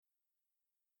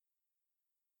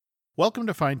Welcome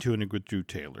to Fine Tuning with Drew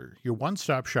Taylor, your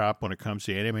one-stop shop when it comes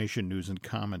to animation news and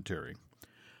commentary.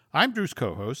 I'm Drew's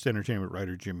co-host, entertainment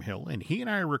writer Jim Hill, and he and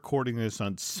I are recording this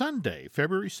on Sunday,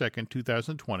 February 2nd,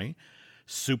 2020,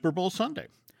 Super Bowl Sunday.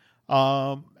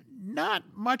 Not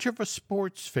much of a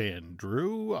sports fan,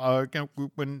 Drew.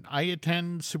 When I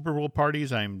attend Super Bowl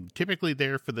parties, I'm typically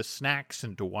there for the snacks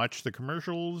and to watch the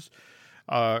commercials.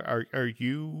 Are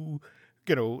you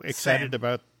excited Same.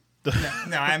 about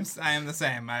No, I am the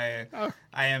same. I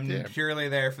am purely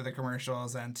there for the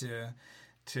commercials and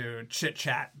to chit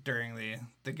chat during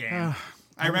the game.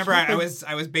 I remember I was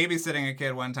babysitting a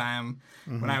kid one time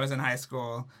when I was in high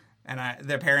school, and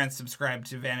their parents subscribed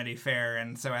to Vanity Fair,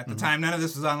 and so at the time none of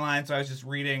this was online, so I was just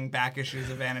reading back issues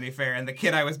of Vanity Fair, and the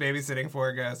kid I was babysitting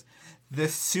for goes, "The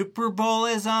Super Bowl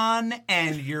is on,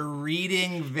 and you're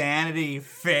reading Vanity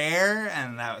Fair,"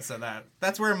 and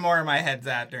that's where more of my head's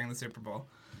at during the Super Bowl.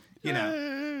 You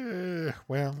know,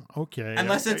 well, okay.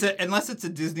 Unless it's a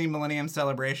Disney Millennium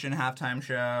Celebration halftime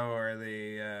show or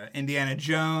the Indiana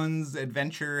Jones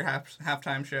Adventure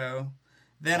halftime show,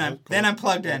 then I'm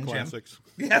plugged in, classics.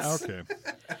 Jim. Yes. Okay.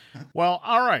 Well,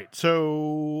 all right.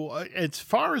 So, as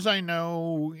far as I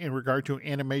know, in regard to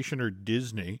animation or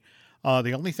Disney,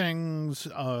 the only things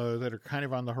that are kind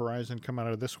of on the horizon come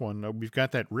out of this one, we've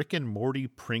got that Rick and Morty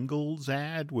Pringles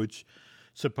ad, which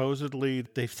supposedly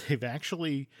they've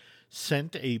actually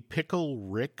sent a Pickle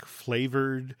Rick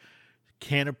flavored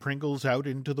can of Pringles out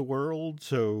into the world.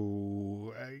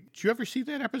 So, did you ever see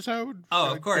that episode?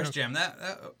 Oh, of course, Jim.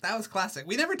 That was classic.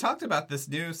 We never talked about this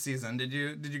new season. Did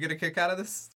you get a kick out of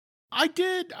this? I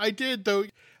did though.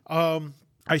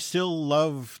 I still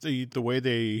love the way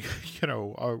they,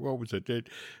 what was it?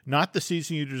 Not the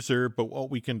season you deserve, but what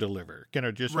we can deliver.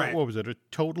 Just right. What was it? A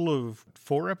total of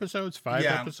 5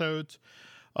 episodes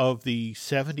of the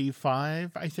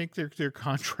 75. I think they're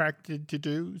contracted to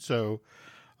do. So,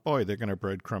 boy, they're going to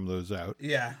breadcrumb those out.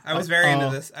 Yeah, I was very into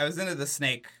this. I was into the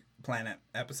Snake Planet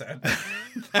episode.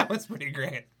 That was pretty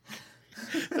great.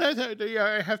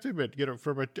 Yeah, I have to admit,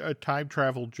 from a time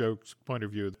travel jokes point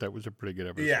of view, that was a pretty good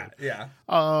episode.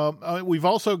 Yeah. We've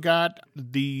also got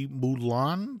the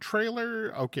Mulan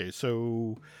trailer. Okay,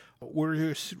 so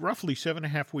we're roughly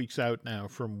 7.5 weeks out now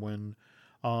from when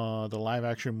the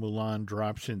live-action Mulan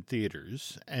drops in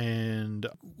theaters. And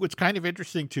what's kind of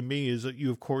interesting to me is that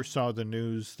you, of course, saw the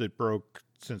news that broke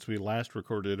since we last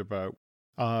recorded about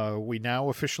we now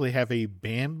officially have a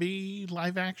Bambi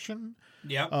live-action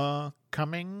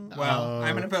coming. Well,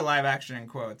 I'm going to put live-action in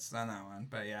quotes on that one,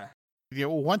 but yeah. Yeah,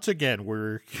 well, once again,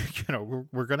 we're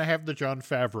going to have the Jon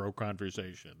Favreau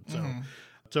conversation.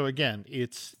 So again,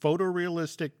 it's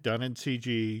photorealistic, done in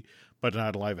CG, but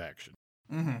not live-action.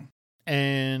 Mm-hmm.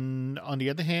 And on the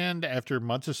other hand, after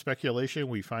months of speculation,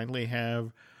 we finally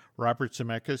have Robert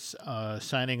Zemeckis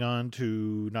signing on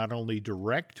to not only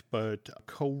direct but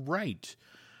co-write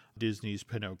Disney's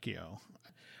Pinocchio.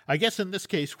 I guess in this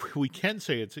case we can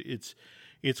say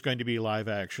it's going to be live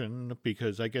action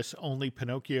because I guess only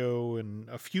Pinocchio and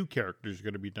a few characters are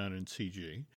going to be done in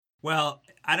CG. Well,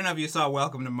 I don't know if you saw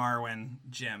Welcome to Marwen,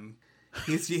 Jim.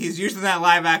 He's using that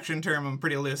live action term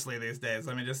pretty loosely these days.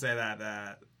 Let me just say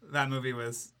that that movie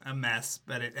was a mess,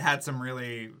 but it had some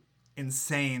really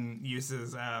insane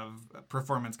uses of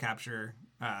performance capture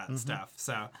stuff.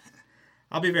 So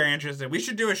I'll be very interested. We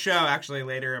should do a show actually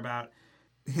later about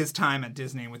his time at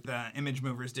Disney with Image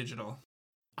Movers Digital.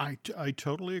 I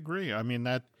totally agree. I mean,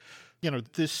 that,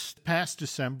 this past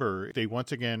December, they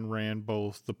once again ran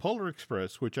both the Polar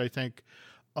Express, which I think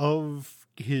of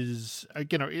his,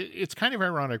 it's kind of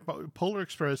ironic. Polar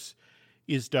Express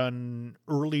is done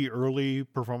early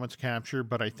performance capture,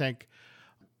 but I think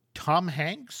Tom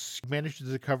Hanks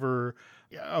manages to cover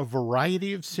a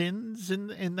variety of sins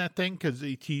in that thing because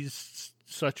he's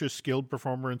such a skilled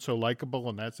performer and so likable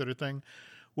and that sort of thing.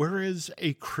 Whereas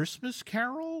A Christmas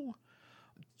Carol,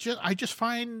 I just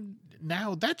find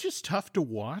now that's just tough to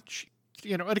watch.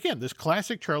 And again, this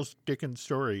classic Charles Dickens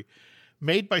story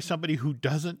made by somebody who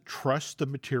doesn't trust the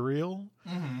material.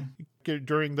 Mm-hmm.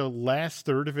 During the last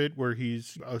third of it, where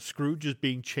Scrooge is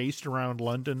being chased around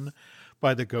London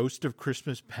by the ghost of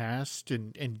Christmas past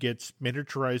and gets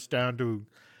miniaturized down to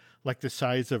like the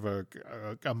size of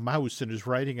a mouse and is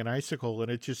riding an icicle,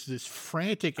 and it's just this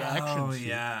frantic action scene.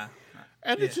 Yeah.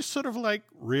 And it's just sort of like,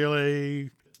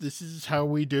 really, this is how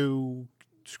we do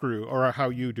Scrooge, or how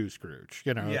you do Scrooge,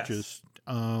 Yes. Just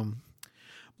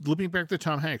looking back to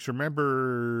Tom Hanks,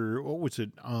 remember, what was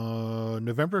it,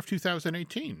 November of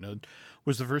 2018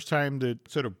 was the first time that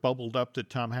sort of bubbled up that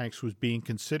Tom Hanks was being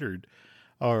considered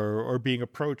or being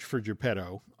approached for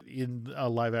Geppetto in a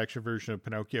live-action version of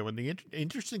Pinocchio. And the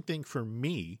interesting thing for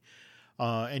me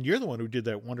And you're the one who did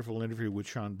that wonderful interview with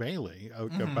Sean Bailey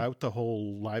about the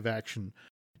whole live action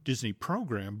Disney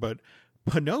program. But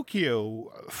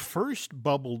Pinocchio first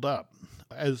bubbled up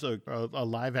as a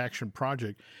live action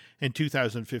project in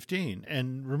 2015.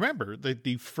 And remember that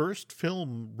the first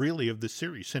film really of the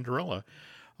series, Cinderella,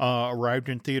 arrived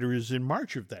in theaters in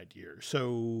March of that year.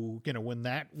 So, when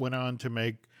that went on to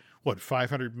make,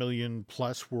 500 million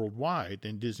plus worldwide,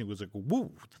 and Disney was like,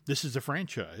 woo, this is a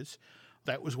franchise.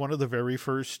 That was one of the very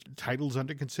first titles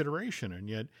under consideration. And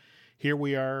yet here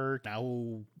we are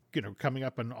now, coming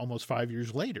up on almost 5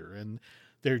 years later, and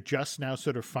they're just now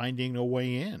sort of finding a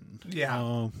way in.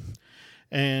 Yeah.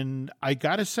 And I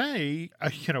got to say,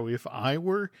 if I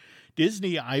were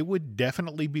Disney, I would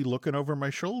definitely be looking over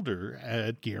my shoulder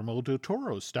at Guillermo del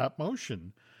Toro's stop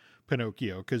motion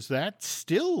Pinocchio, because that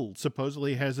still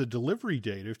supposedly has a delivery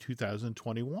date of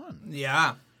 2021.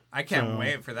 Yeah. I can't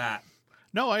wait for that.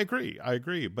 No, I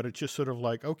agree. But it's just sort of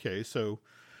like, okay, so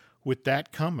with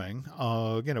that coming,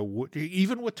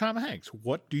 even with Tom Hanks,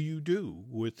 what do you do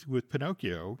with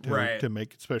Pinocchio to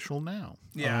make it special now?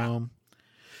 Yeah.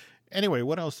 Anyway,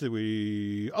 what else did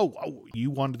we... Oh,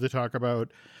 you wanted to talk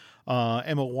about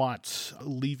Emma Watts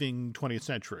leaving 20th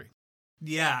Century.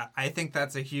 Yeah, I think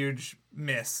that's a huge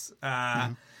miss.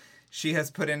 She has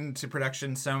put into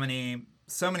production so many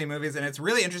movies, and it's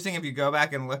really interesting if you go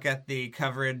back and look at the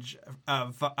coverage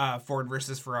of Ford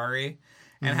versus Ferrari,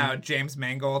 and how James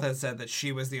Mangold has said that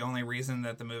she was the only reason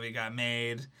that the movie got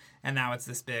made, and now it's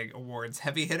this big awards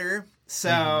heavy hitter.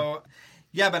 So,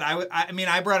 yeah, but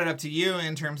I brought it up to you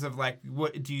in terms of like,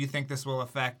 what do you think this will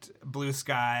affect Blue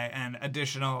Sky and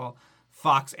additional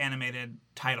Fox animated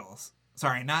titles?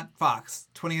 Sorry, not Fox,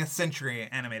 20th Century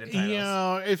animated titles.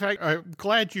 Yeah, in fact, I'm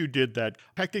glad you did that.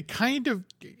 In fact, it kind of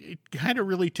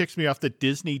really ticks me off that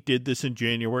Disney did this in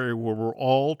January, where we're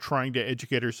all trying to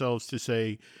educate ourselves to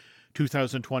say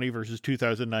 2020 versus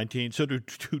 2019. So to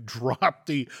drop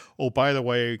the, by the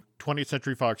way, 20th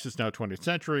Century Fox is now 20th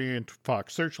Century and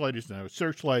Fox Searchlight is now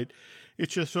Searchlight.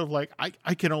 It's just sort of like,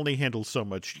 I can only handle so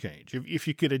much change. If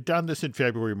you could have done this in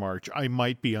February, March, I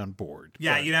might be on board.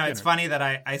 Yeah, but, it's funny that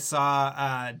I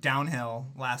saw Downhill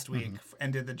last week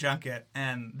and did the junket,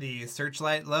 and the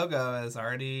Searchlight logo is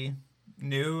already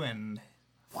new and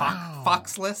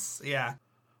Foxless. Yeah.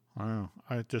 Wow.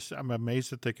 I'm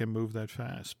amazed that they can move that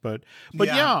fast. But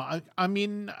yeah, I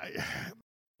mean,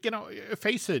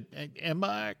 face it,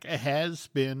 Emma has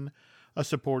been a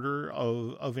supporter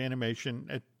of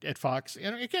animation at Fox.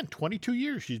 And again, 22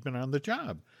 years she's been on the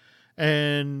job.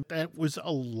 And that was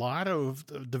a lot of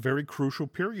the very crucial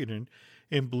period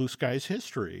in Blue Sky's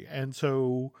history. And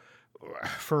so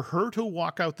for her to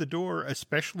walk out the door,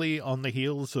 especially on the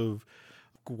heels of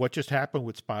what just happened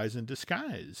with Spies in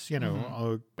Disguise,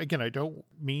 again, I don't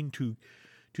mean to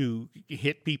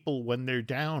hit people when they're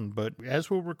down, but as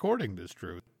we're recording this,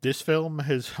 Drew, this film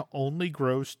has only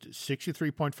grossed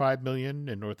 $63.5 million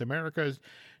in North America,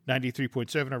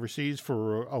 93.7 overseas,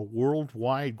 for a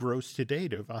worldwide gross to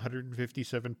date of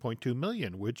 $157.2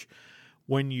 million, which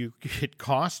when it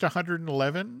cost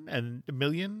 $111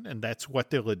 million, and that's what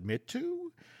they'll admit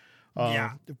to,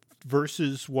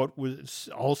 versus what was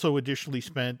also additionally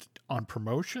spent on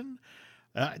promotion.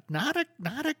 Not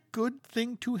a good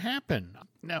thing to happen.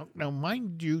 Now,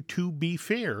 mind you, to be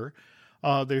fair,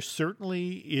 there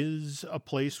certainly is a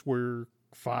place where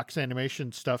Fox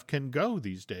animation stuff can go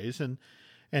these days, and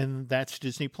that's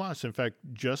Disney Plus. In fact,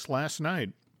 just last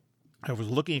night, I was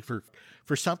looking for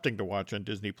something to watch on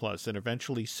Disney Plus, and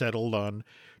eventually settled on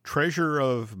Treasure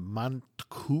of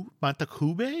Montecube,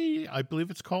 I believe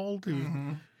it's called.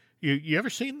 You ever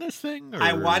seen this thing? Or?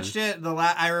 I watched it.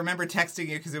 I remember texting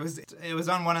you because it was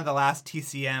on one of the last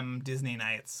TCM Disney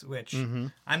nights. Which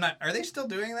I'm not. Are they still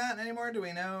doing that anymore? Do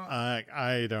we know?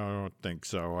 I don't think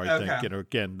so. I think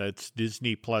again, that's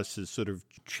Disney Plus has sort of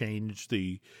changed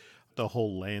the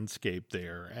whole landscape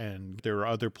there, and there are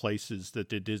other places that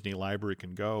the Disney library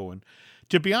can go. And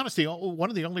to be honest, one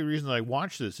of the only reasons I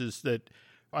watch this is that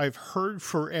I've heard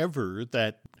forever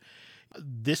that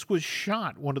this was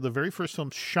shot, one of the very first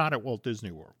films shot at Walt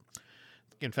Disney World.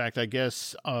 In fact, I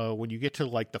guess when you get to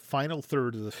like the final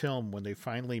third of the film, when they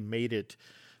finally made it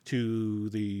to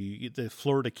the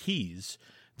Florida Keys,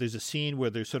 there's a scene where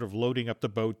they're sort of loading up the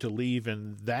boat to leave,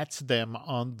 and that's them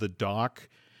on the dock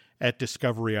at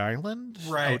Discovery Island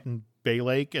out in Bay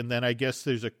Lake. And then I guess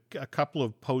there's a couple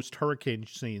of post-hurricane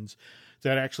scenes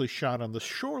that actually shot on the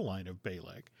shoreline of Bay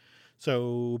Lake.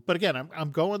 So, but again, I'm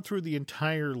going through the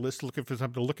entire list looking for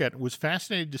something to look at. It was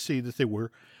fascinating to see that there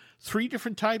were 3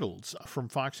 different titles from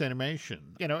Fox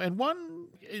Animation, and one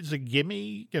is a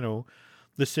gimme,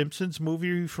 the Simpsons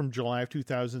movie from July of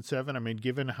 2007. I mean,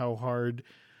 given how hard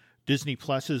Disney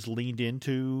Plus has leaned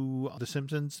into The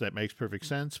Simpsons, that makes perfect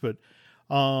sense. But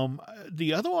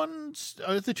the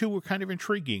other two were kind of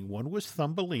intriguing. One was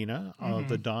Thumbelina,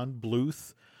 the Don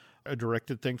Bluth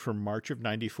directed thing from March of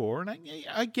 '94, and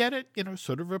I get it,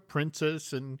 sort of a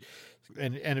princess, and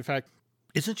in fact,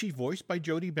 isn't she voiced by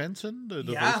Jodie Benson, the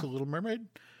voice of Little Mermaid?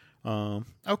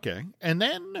 Okay, and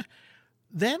then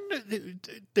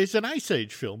there's an Ice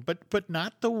Age film, but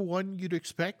not the one you'd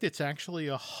expect. It's actually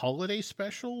a holiday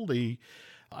special, the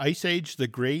Ice Age: The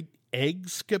Great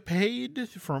Eggscapade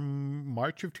from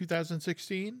March of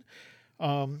 2016.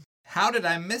 How did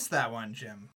I miss that one,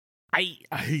 Jim?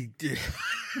 I did.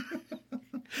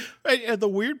 And the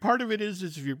weird part of it is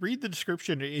if you read the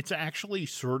description, it's actually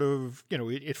sort of,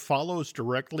 it follows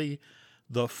directly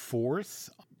the fourth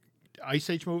Ice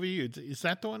Age movie. Is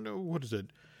that the one? What is it?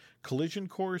 Collision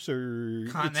Course or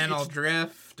Continental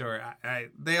Drift? Or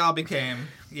they all became,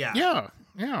 Yeah.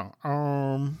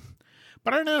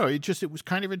 But I don't know. It was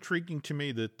kind of intriguing to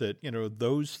me that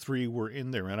those three were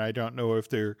in there, and I don't know if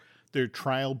they're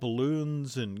trial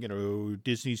balloons, and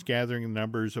Disney's gathering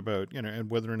numbers about and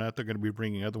whether or not they're going to be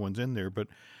bringing other ones in there. But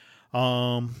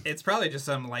it's probably just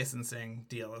some licensing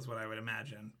deal, is what I would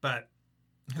imagine. But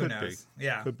who knows?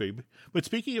 Yeah, could be. But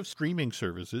speaking of streaming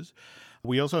services,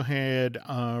 we also had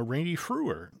Randy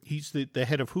Frewer. He's the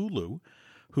head of Hulu,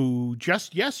 who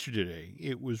just yesterday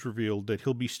it was revealed that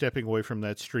he'll be stepping away from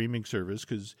that streaming service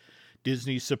because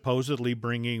Disney's supposedly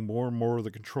bringing more and more of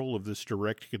the control of this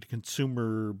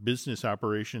direct-to-consumer business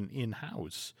operation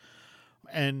in-house.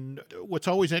 And what's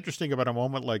always interesting about a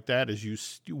moment like that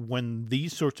is when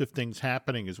these sorts of things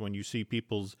happening is when you see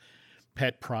people's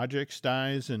pet projects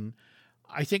dies. And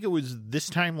I think it was this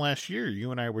time last year,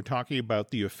 you and I were talking about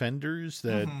The Offenders,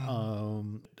 that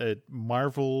that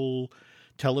Marvel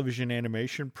television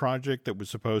animation project that was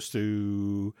supposed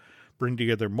to bring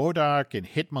together MODOK and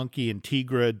Hitmonkey and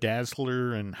Tigra,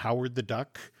 Dazzler and Howard the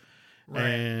Duck. Right.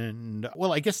 And,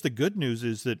 well, I guess the good news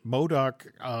is that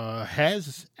MODOK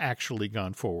has actually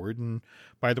gone forward. And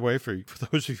by the way, for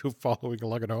those of you following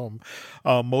along at home,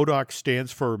 MODOK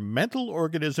stands for Mental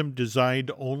Organism Designed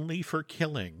Only for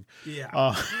Killing.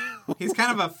 Yeah. He's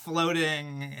kind of a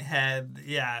floating head.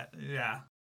 Yeah.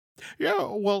 Yeah,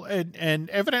 well, and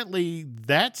evidently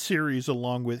that series,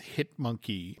 along with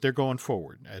Hitmonkey, they're going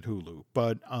forward at Hulu.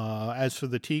 But as for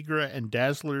the Tigra and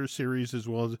Dazzler series, as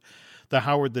well as the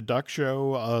Howard the Duck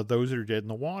show, those are dead in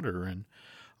the water. And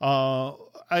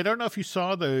I don't know if you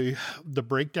saw the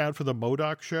breakdown for the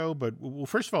MODOK show, but well,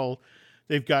 first of all,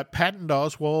 they've got Patton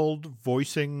Oswalt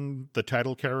voicing the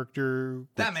title character.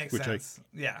 That makes sense.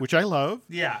 Which I love.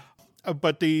 Yeah.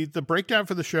 But the breakdown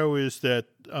for the show is that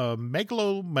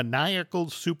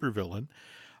megalomaniacal supervillain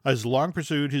has long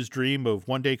pursued his dream of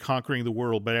one day conquering the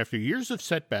world, but after years of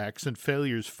setbacks and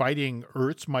failures fighting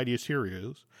Earth's mightiest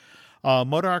heroes,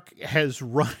 MODOK has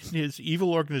run his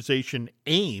evil organization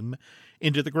AIM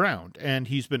into the ground, and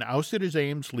he's been ousted as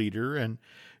AIM's leader, and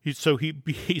he's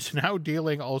now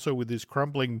dealing also with his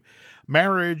crumbling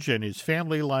marriage and his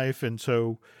family life, and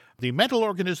so the mental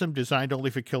organism designed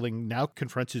only for killing now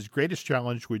confronts his greatest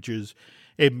challenge, which is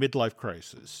a midlife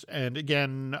crisis. And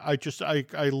again,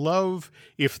 I love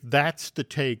if that's the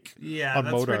take on MODOK.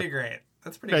 That's pretty great.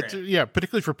 That's pretty great. Yeah,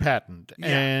 particularly for Patton. Yeah.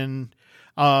 And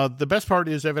the best part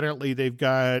is evidently they've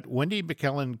got Wendy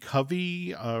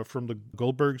McKellen-Covey from the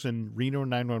Goldbergs and Reno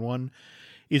 911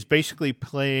 is basically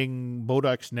playing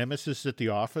MODOK's nemesis at the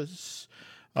office.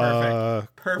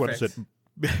 Perfect. What is it?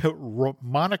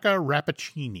 Monica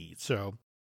Rappaccini. So,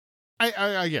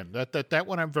 I again that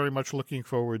one I'm very much looking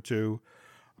forward to.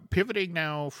 Pivoting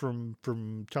now from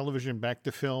television back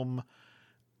to film,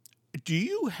 do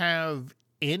you have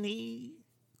any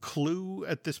clue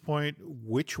at this point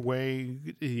which way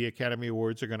the Academy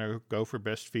Awards are going to go for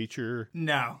Best Feature?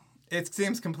 No, it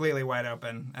seems completely wide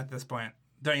open at this point.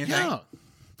 Don't you think?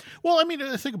 Well, I mean,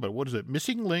 think about it. What is it?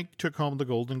 Missing Link took home the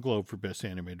Golden Globe for Best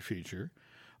Animated Feature.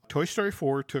 Toy Story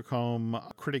 4 took home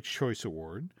Critics' Choice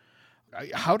Award.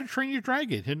 How to Train Your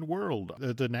Dragon, Hidden World,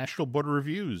 the National Board of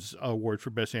Review's award for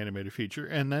Best Animated Feature.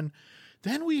 And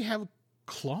then we have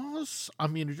Klaus. I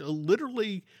mean,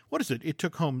 literally, what is it? It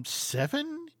took home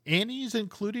 7 Annies,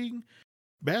 including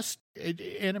Best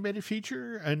Animated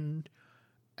Feature. And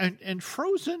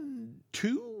Frozen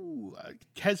 2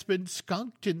 has been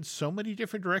skunked in so many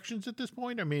different directions at this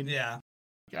point. I mean, yeah.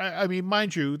 I mean,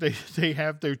 mind you, they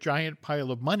have their giant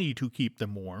pile of money to keep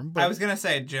them warm. But I was going to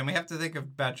say, Jim, we have to think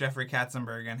about Jeffrey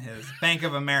Katzenberg and his Bank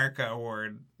of America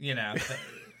award,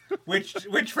 which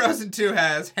Frozen 2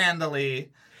 has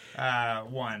handily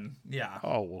one. Yeah.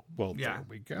 Oh, well, Yeah. there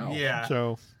we go. Yeah.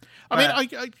 So,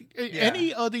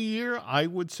 any other year, I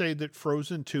would say that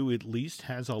Frozen 2 at least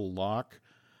has a lock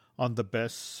on the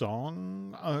best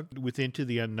song with Into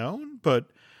the Unknown, but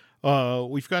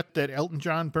we've got that Elton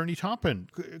John, Bernie Taupin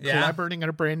collaborating on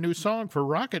a brand new song for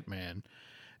Rocket Man.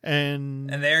 And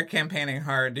they're campaigning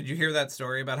hard. Did you hear that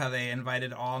story about how they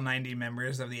invited all 90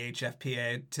 members of the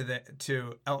HFPA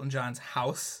to Elton John's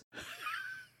house?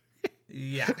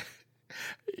 Yeah.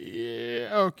 Yeah.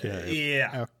 Okay.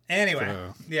 Yeah. Okay. Anyway.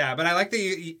 Yeah, but I like that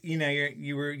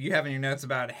you have in your notes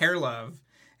about Hair Love.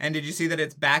 And did you see that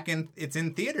it's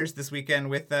in theaters this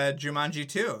weekend with Jumanji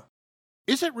 2?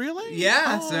 Is it really?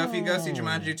 Yeah. Oh. So if you go see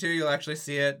Jumanji 2, you'll actually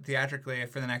see it theatrically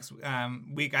for the next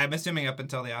week. I'm assuming up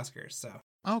until the Oscars. So.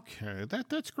 Okay,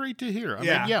 that's great to hear.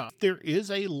 I mean, there is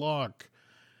a lock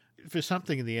for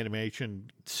something in the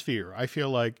animation sphere. I feel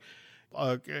like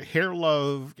Hair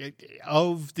Love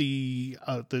of the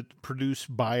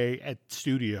produced by at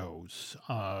studios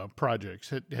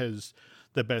projects has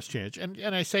the best chance,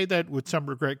 and I say that with some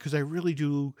regret because I really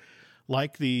do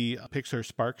like the Pixar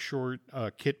Spark short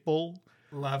Kit Bull.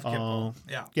 Love Kit Bull,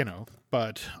 yeah.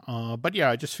 But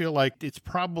yeah, I just feel like it's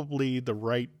probably the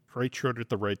right short at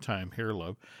the right time, Hair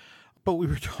Love. But we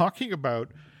were talking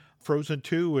about Frozen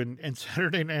 2 and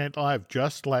Saturday Night Live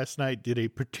just last night did a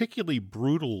particularly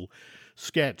brutal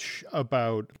sketch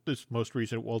about this most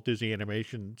recent Walt Disney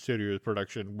Animation Studios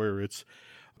production where it's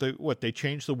they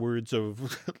changed the words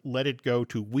of Let It Go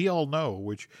to We All Know,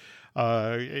 which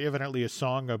evidently a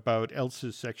song about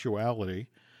Elsa's sexuality.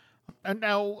 And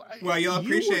now, well, you'll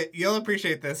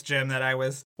appreciate this, Jim. That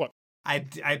what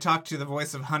I talked to the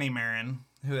voice of Honey Marin,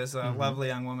 who is a lovely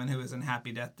young woman who was in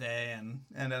Happy Death Day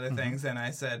and other things, and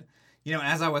I said,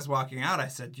 as I was walking out, I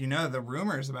said, the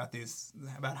rumors about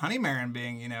Honey Marin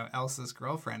being, Elsa's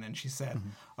girlfriend, and she said,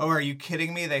 "Oh, are you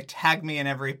kidding me? They tag me in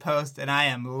every post, and I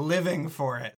am living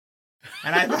for it."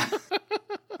 And I thought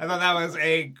that was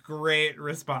a great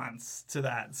response to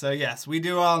that. So yes, we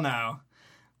do all know.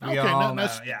 Now,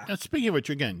 speaking of which,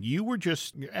 again, you were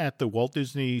just at the Walt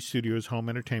Disney Studios Home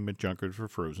Entertainment Junket for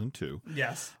Frozen 2.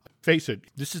 Yes. Face it,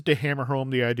 this is to hammer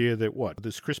home the idea that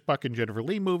this Chris Buck and Jennifer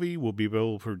Lee movie will be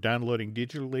available for downloading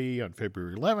digitally on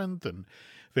February 11th and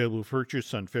available for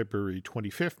purchase on February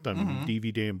 25th on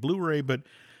DVD and Blu-ray. But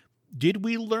did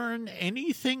we learn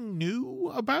anything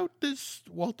new about this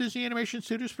Walt Disney Animation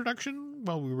Studios production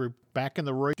while we were back in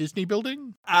the Roy Disney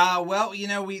building? Well,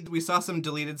 we saw some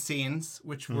deleted scenes,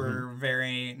 which were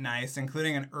very nice,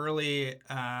 including an early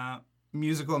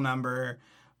musical number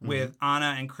with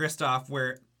Anna and Kristoff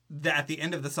where at the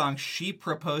end of the song, she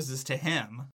proposes to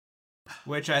him,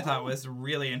 which I thought was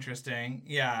really interesting.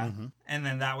 Yeah. And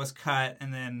then that was cut.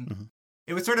 And then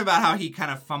it was sort of about how he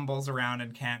kind of fumbles around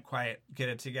and can't quite get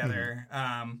it together.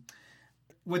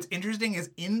 What's interesting is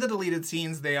in the deleted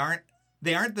scenes, they aren't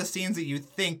the scenes that you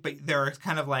think, but there are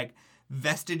kind of like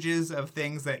vestiges of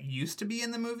things that used to be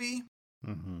in the movie.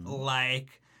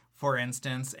 Like, for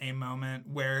instance, a moment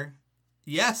where,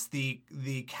 yes, the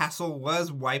castle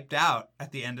was wiped out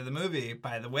at the end of the movie,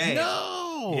 by the way.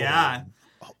 No! Yeah.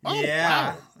 Oh,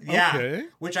 yeah. Wow. Yeah. Okay.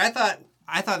 Which I thought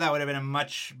that would have been a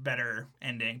much better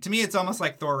ending. To me, it's almost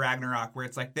like Thor Ragnarok, where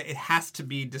it's like it has to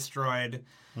be destroyed.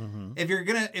 If you're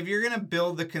gonna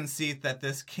build the conceit that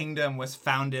this kingdom was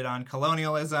founded on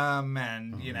colonialism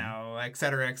and et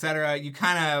cetera, you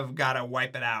kind of gotta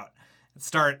wipe it out,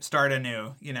 start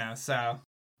anew. So.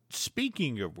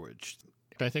 Speaking of which,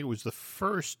 I think it was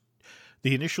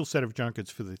the initial set of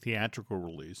junkets for the theatrical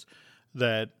release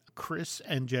that Chris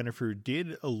and Jennifer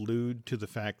did allude to the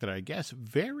fact that I guess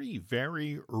very,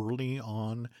 very early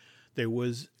on there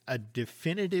was a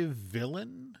definitive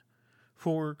villain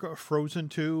for Frozen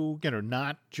 2.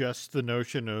 Not just the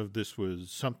notion of this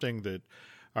was something that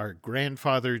our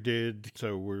grandfather did,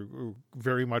 so we're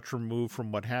very much removed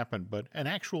from what happened, but an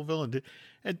actual villain.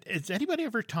 Has anybody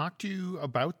ever talked to you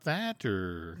about that?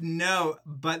 Or no,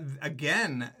 but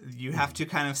again, you have to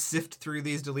kind of sift through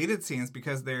these deleted scenes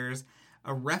because there's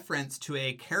a reference to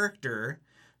a character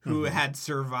who had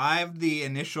survived the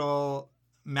initial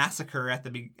massacre at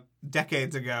the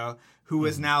decades ago, who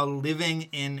is now living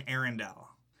in Arendelle.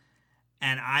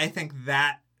 And I think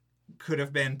that could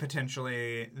have been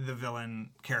potentially the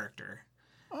villain character.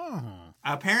 Oh.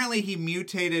 Apparently he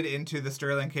mutated into the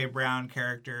Sterling K. Brown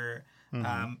character,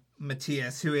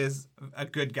 Matthias, who is a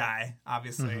good guy,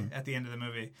 obviously, at the end of the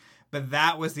movie. But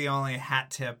that was the only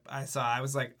hat tip I saw. I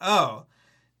was like, oh,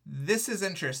 this is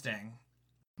interesting.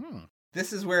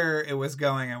 This is where it was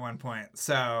going at one point.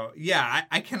 So, yeah,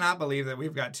 I cannot believe that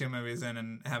we've got 2 movies in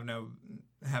and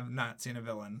have not seen a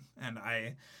villain. And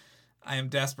I am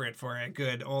desperate for a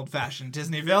good old-fashioned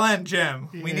Disney villain, Jim.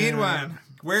 Yeah, we need one.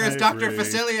 Where is Dr.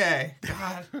 Facilier?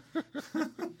 God.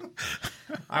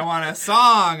 I want a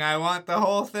song. I want the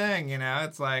whole thing,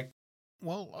 It's like...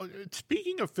 Well,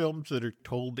 speaking of films that are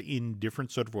told in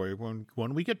different sort of way,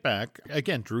 when we get back,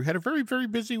 again, Drew had a very, very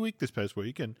busy week this past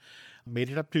week and made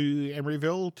it up to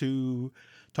Emeryville to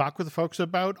talk with the folks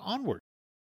about Onward.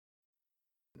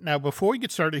 Now, before we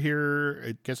get started here,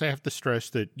 I guess I have to stress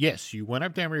that, yes, you went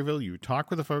up to Emeryville, you talked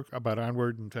with the folks about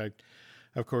Onward. In fact,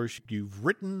 of course, you've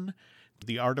written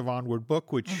the Art of Onward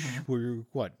book, which we're,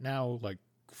 now, like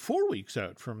 4 weeks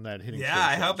out from that hitting. Yeah,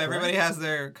 I hope everybody has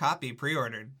their copy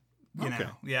pre-ordered.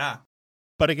 Yeah.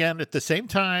 But again, at the same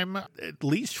time, at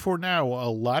least for now,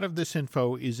 a lot of this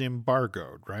info is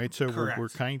embargoed, right? So we're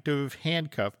kind of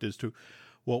handcuffed as to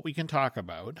what we can talk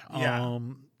about. Yeah.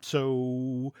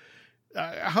 So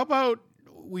how about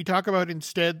we talk about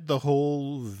instead the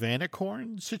whole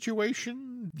Vanacorn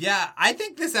situation? Yeah, I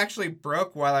think this actually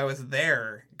broke while I was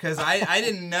there because I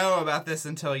didn't know about this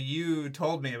until you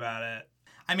told me about it.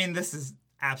 I mean, this is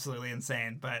absolutely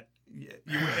insane, but...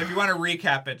 if you want to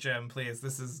recap it, Jim, please.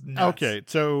 This is nuts. Okay,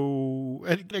 so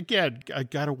again, I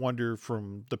gotta wonder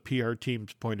from the PR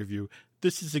team's point of view,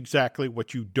 this is exactly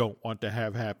what you don't want to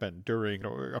have happen during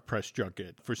a press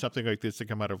junket for something like this to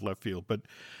come out of left field. But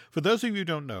for those of you who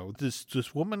don't know,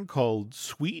 this woman called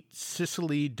Sweet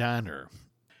Cicely Danner,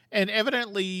 and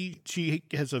evidently she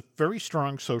has a very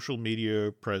strong social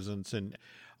media presence, and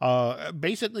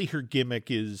basically her gimmick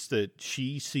is that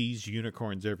she sees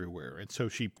unicorns everywhere. And so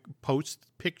she posts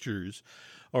pictures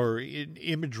or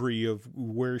imagery of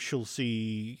where she'll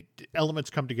see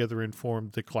elements come together and form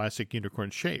the classic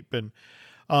unicorn shape. And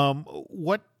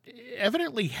what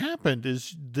evidently happened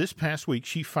is this past week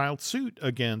she filed suit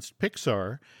against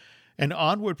Pixar and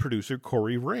Onward producer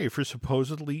Corey Ray for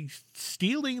supposedly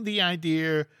stealing the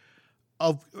idea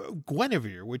of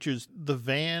Guinevere, which is the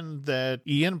van that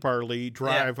Ian Barley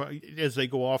drive as they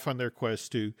go off on their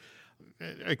quest to,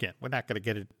 again, we're not going to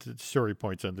get into story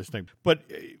points on this thing, but,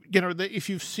 if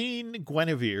you've seen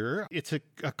Guinevere, it's a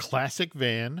classic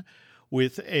van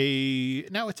with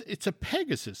it's a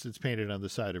Pegasus that's painted on the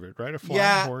side of it, right? A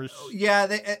flying horse. Yeah,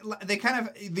 they kind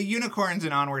of, the unicorns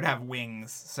in Onward have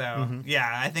wings, so,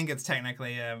 I think it's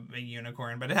technically a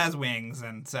unicorn, but it has wings,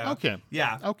 and so,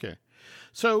 Okay.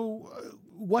 So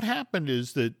what happened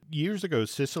is that years ago,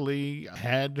 Cicely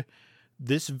had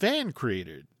this van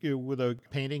created with a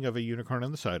painting of a unicorn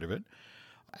on the side of it.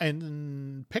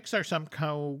 And Pixar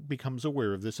somehow becomes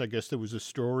aware of this. I guess there was a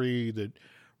story that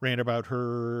ran about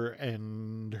her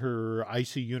and her I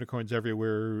See Unicorns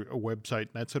Everywhere, a website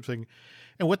and that sort of thing.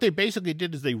 And what they basically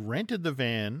did is they rented the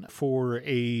van for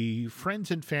a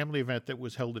friends and family event that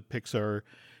was held at Pixar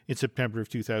in September of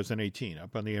 2018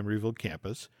 up on the Emeryville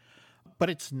campus.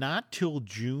 But it's not till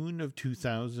June of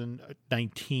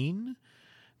 2019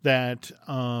 that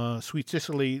Sweet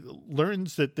Cicely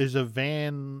learns that there's a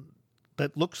van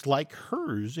that looks like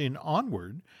hers in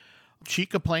Onward. She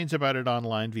complains about it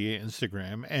online via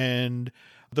Instagram, and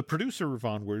the producer of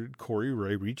Onward, Corey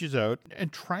Ray, reaches out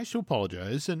and tries to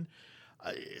apologize. And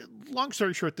long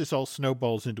story short, this all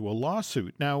snowballs into a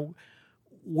lawsuit. Now,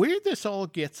 where this all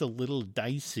gets a little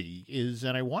dicey is,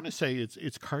 and I want to say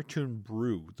it's Cartoon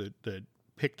Brew that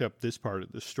picked up this part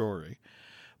of the story,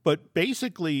 but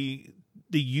basically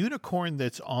the unicorn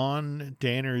that's on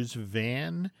Danner's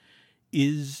van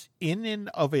is in and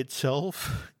of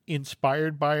itself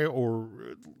inspired by, or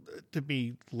to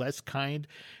be less kind,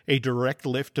 a direct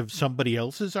lift of somebody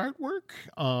else's artwork.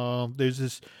 There's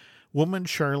this woman,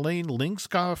 Charlene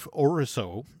Linkskoff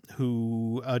Oriso,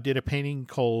 who did a painting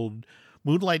called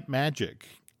Moonlight Magic.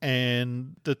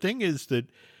 And the thing is that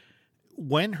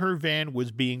when her van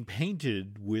was being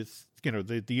painted with,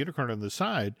 the unicorn on the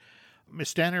side,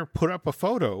 Miss Danner put up a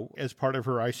photo as part of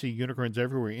her I See Unicorns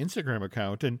Everywhere Instagram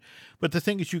account. But the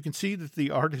thing is, you can see that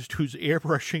the artist who's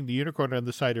airbrushing the unicorn on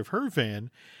the side of her van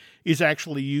is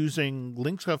actually using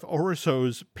Linkskoff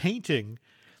Oriso's painting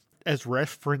as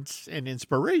reference and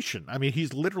inspiration. I mean,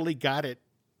 he's literally got it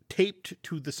taped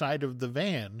to the side of the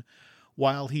van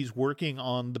while he's working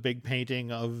on the big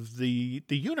painting of the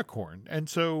unicorn. And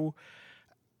so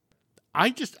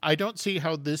I don't see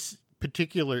how this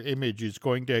particular image is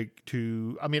going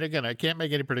to, I mean, again, I can't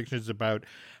make any predictions about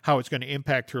how it's going to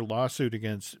impact her lawsuit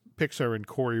against Pixar and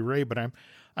Corey Ray, but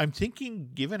I'm thinking,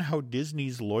 given how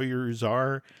Disney's lawyers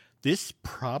are, this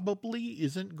probably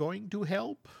isn't going to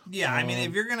help. Yeah, I mean,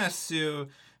 if you're going to sue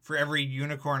for every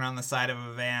unicorn on the side of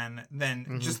a van,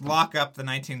 then just lock up the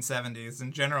 1970s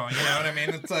in general. You know what I mean?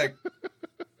 It's like,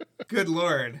 good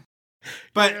Lord.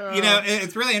 But,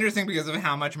 it's really interesting because of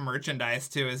how much merchandise,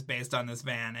 too, is based on this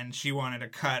van. And she wanted a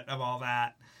cut of all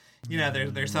that.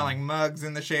 They're selling mugs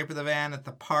in the shape of the van at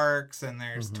the parks. And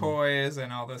there's toys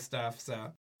and all this stuff.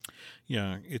 So,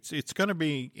 yeah, it's going to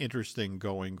be interesting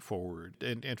going forward.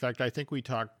 And in fact, I think we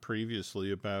talked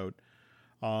previously about,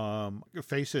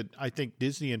 face it, I think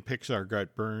Disney and Pixar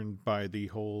got burned by the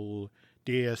whole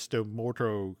Diez de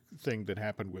Muertos thing that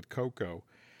happened with Coco.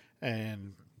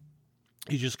 And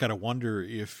you just got to wonder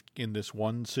if in this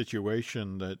one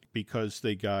situation that because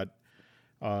they got,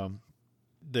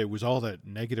 there was all that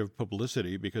negative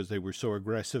publicity because they were so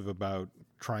aggressive about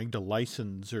trying to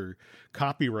license or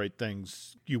copyright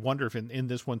things. You wonder if in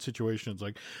this one situation, it's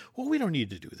like, well, we don't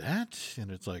need to do that. And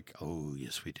it's like, oh,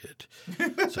 yes, we did.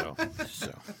 So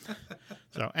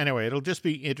anyway, it'll just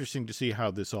be interesting to see how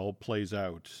this all plays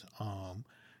out,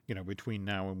 between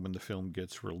now and when the film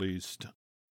gets released.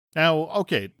 Now,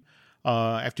 okay.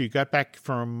 After you got back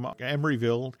from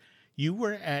Emeryville, you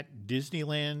were at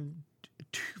Disneyland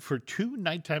for 2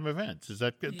 nighttime events. Is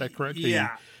that correct?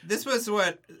 Yeah. This is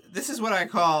what I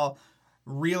call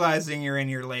realizing you're in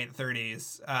your late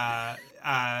 30s,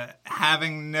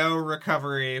 having no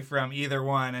recovery from either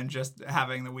one and just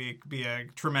having the week be a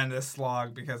tremendous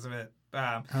slog because of it.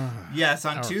 Yes,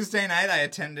 on Tuesday night, I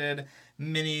attended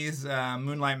Minnie's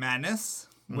Moonlight Madness,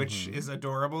 which is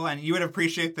adorable. And you would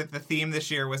appreciate that the theme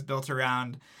this year was built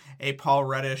around a Paul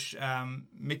Ruddish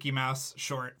Mickey Mouse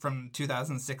short from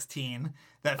 2016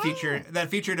 that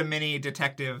featured a mini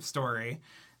detective story.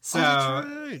 So that's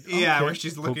right. yeah, where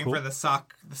she's looking for the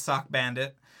sock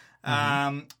bandit.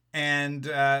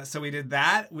 So we did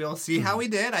that. We'll see how we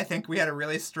did. I think we had a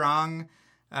really strong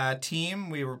team.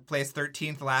 We were placed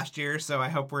 13th last year, so I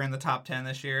hope we're in the top 10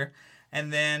 this year.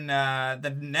 And then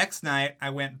the next night, I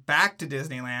went back to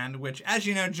Disneyland, which, as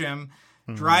you know, Jim,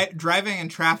 driving in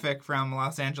traffic from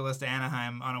Los Angeles to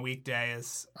Anaheim on a weekday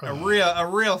is a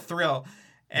real thrill.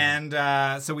 And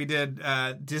so we did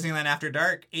Disneyland After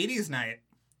Dark 80s night,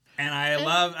 and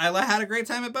I had a great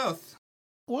time at both.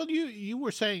 Well, you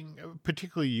were saying,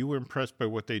 particularly, you were impressed by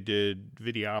what they did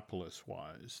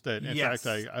Videopolis-wise. That in fact,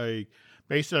 I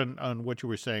based on what you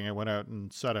were saying, I went out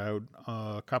and sought out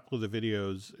a couple of the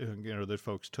videos, that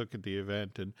folks took at the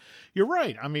event. And you're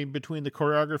right. I mean, between the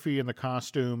choreography and the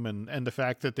costume and the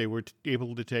fact that they were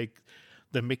able to take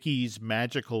the Mickey's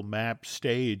Magical Map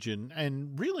stage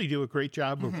and really do a great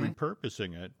job of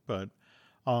repurposing it. But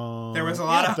there was a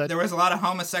lot of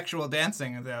homosexual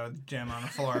dancing, though, Jim, on the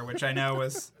floor, which I know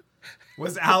was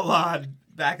outlawed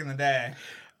back in the day.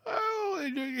 Oh,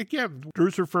 again,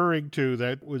 Drew's referring to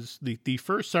that was the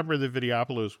first summer that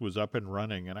Videopolis was up and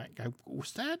running, and I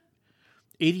was that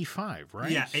 85,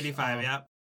 right? Yeah, 85. Yeah.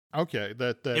 Okay,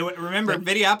 remember,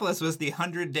 Videopolis was the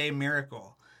 100-day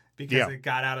miracle because it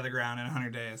got out of the ground in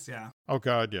 100 days. Yeah. Oh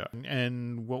God, yeah.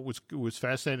 And what was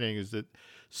fascinating is that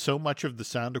so much of the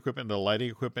sound equipment, the lighting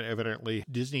equipment, evidently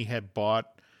Disney had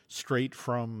bought straight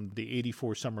from the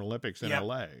 '84 Summer Olympics in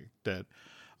LA.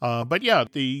 But yeah,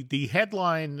 the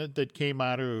headline that came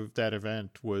out of that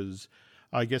event was,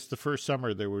 I guess the first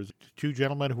summer there was 2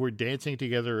 gentlemen who were dancing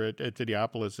together at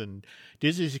Videopolis, and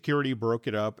Disney security broke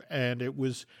it up, and it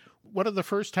was one of the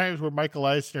first times where Michael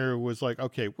Eisner was like,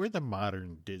 okay, we're the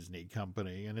modern Disney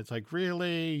company. And it's like,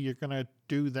 really? You're going to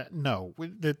do that? No.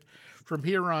 From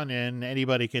here on in,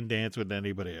 anybody can dance with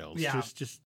anybody else. Yeah.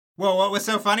 Well, what was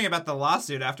so funny about the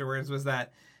lawsuit afterwards was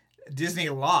that Disney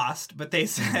lost, but they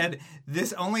said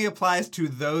this only applies to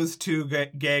those 2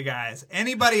 gay guys.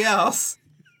 Anybody else,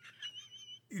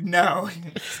 no.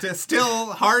 Still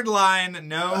hard line,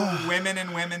 no women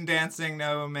and women dancing,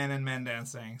 no men and men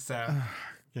dancing. So,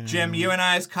 Jim, you and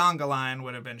I's conga line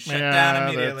would have been shut down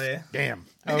immediately. Damn.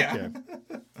 Okay.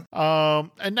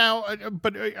 And now,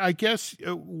 but I guess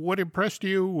what impressed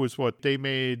you was what they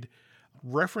made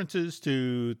references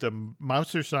to the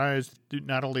Mouser-Size,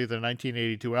 not only the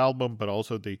 1982 album, but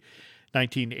also the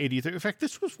 1983. In fact,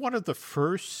 this was one of the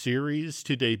first series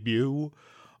to debut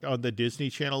on the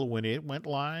Disney Channel when it went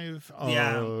live.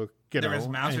 There was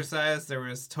Mouser-Size, there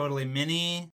was Totally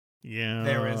Mini. Yeah.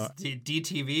 There was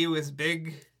DTV was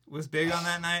big on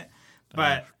that night.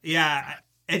 But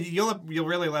and you'll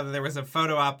really love it. There was a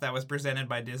photo op that was presented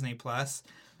by Disney Plus.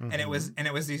 And it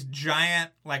was these giant,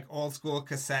 like, old school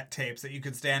cassette tapes that you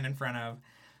could stand in front of.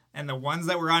 And the ones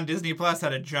that were on Disney Plus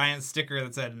had a giant sticker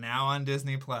that said "Now on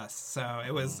Disney Plus." So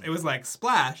it was like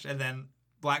Splash, and then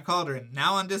Black Cauldron,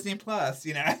 now on Disney Plus.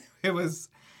 It was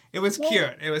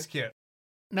cute. It was cute.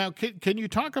 Now, can you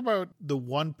talk about the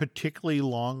one particularly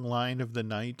long line of the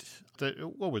night?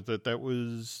 that, what was that? That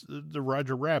was the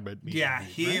Roger Rabbit. Yeah,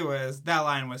 that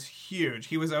line was huge.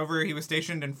 He was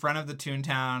stationed in front of the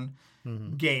Toontown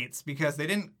gates because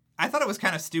I thought it was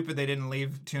kind of stupid they didn't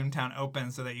leave Toontown open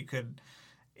so that you could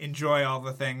enjoy all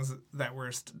the things that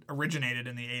were originated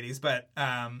in the 80s. But,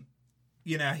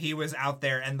 he was out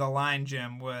there, and the line,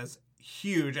 Jim, was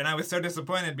huge. And I was so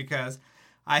disappointed because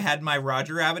I had my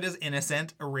Roger Rabbit is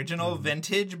Innocent original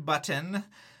vintage button.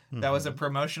 That was a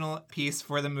promotional piece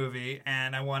for the movie,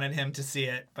 and I wanted him to see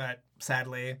it. But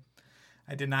sadly,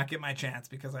 I did not get my chance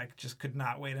because I just could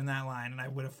not wait in that line, and I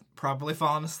would have probably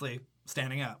fallen asleep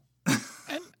standing up.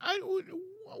 And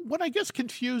what I guess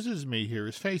confuses me here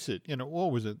is, face it,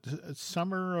 what was it?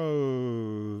 Summer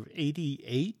of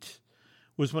 '88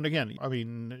 was when, again, I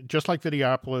mean, just like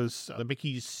Videopolis, the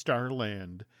Mickey's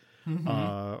Starland,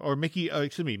 or Mickey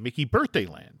Birthday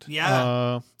Land.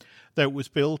 Yeah. That was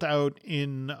built out built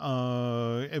in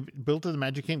the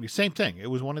Magic Kingdom. Same thing.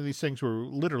 It was one of these things where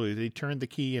literally they turned the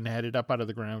key and had it up out of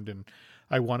the ground in,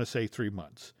 I want to say, 3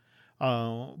 months.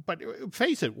 But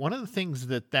face it, one of the things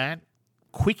that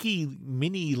quickie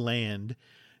mini land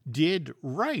did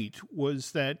right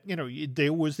was that,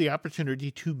 there was the opportunity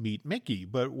to meet Mickey.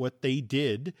 But what they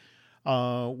did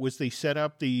was they set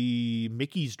up the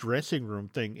Mickey's dressing room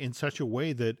thing in such a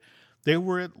way that there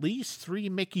were at least 3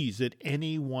 Mickeys at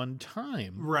any one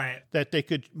time. Right. That they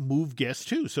could move guests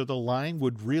to. So the line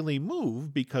would really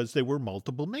move because there were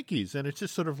multiple Mickeys. And it's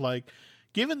just sort of like,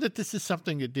 given that this is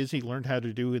something that Disney learned how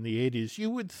to do in the 80s, you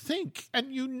would think,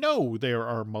 and there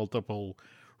are multiple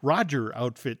Roger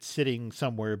outfits sitting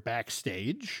somewhere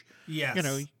backstage.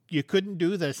 Yes. You couldn't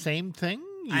do the same thing?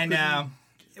 I know.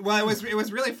 Well, it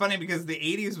was really funny because the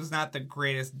 80s was not the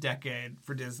greatest decade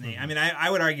for Disney. I mean, I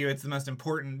would argue it's the most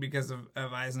important because of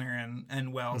Eisner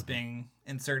and Wells being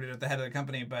inserted at the head of the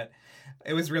company. But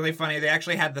it was really funny. They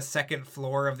actually had the second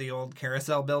floor of the old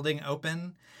carousel building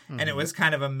open. And it was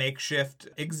kind of a makeshift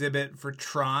exhibit for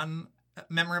Tron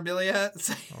memorabilia.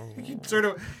 So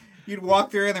you'd walk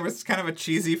through and there was kind of a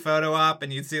cheesy photo op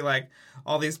and you'd see like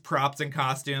all these props and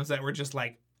costumes that were just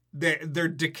like, they're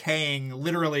decaying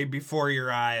literally before your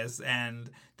eyes,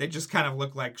 and they just kind of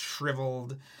look like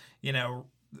shriveled,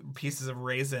 pieces of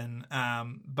raisin.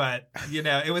 But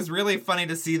it was really funny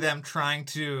to see them trying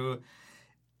to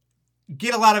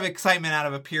get a lot of excitement out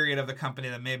of a period of the company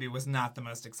that maybe was not the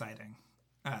most exciting.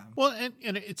 Well,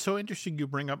 and it's so interesting you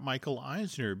bring up Michael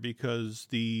Eisner because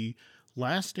the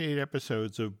last 8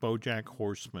 episodes of BoJack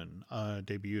Horseman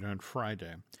debuted on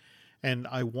Friday. And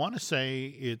I want to say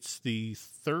it's the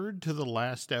third to the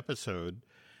last episode,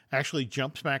 actually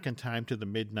jumps back in time to the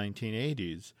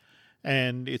mid-1980s.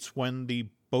 And it's when the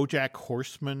BoJack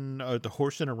Horseman, the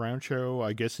Horse and Around show,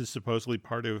 I guess is supposedly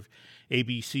part of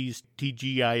ABC's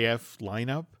TGIF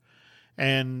lineup.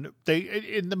 And they,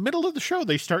 in the middle of the show,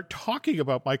 they start talking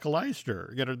about Michael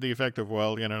Eisner, the effect of,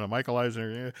 Michael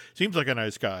Eisner seems like a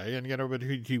nice guy, and, but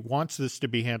he wants this to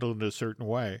be handled in a certain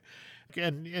way.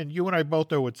 And you and I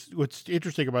both know what's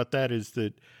interesting about that is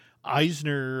that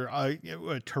Eisner,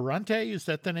 Tarante, is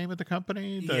that the name of the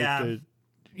company?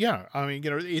 Yeah. I mean,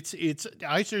 it's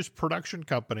Eisner's production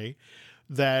company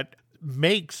that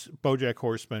makes BoJack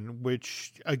Horseman,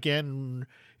 which again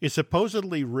is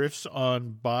supposedly riffs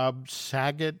on Bob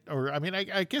Saget, or I mean,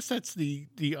 I guess that's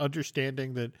the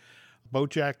understanding that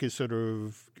BoJack is sort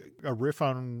of a riff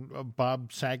on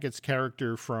Bob Saget's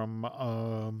character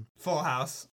from Full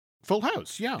House. Full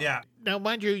House, yeah. Yeah. Now,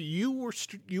 mind you, you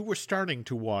were starting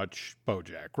to watch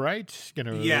BoJack, right?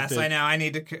 Yes, I know. I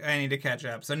need to catch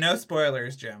up. So no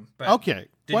spoilers, Jim. But okay.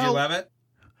 Did you love it?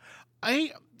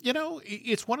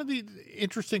 It's one of the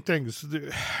interesting things.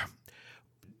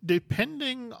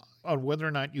 Depending on whether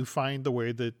or not you find the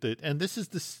way that and this is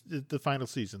the final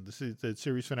season. This is the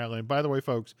series finale. And by the way,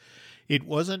 folks, it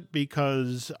wasn't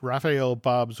because Raphael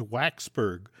Bob's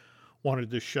Waxberg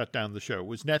wanted to shut down the show. It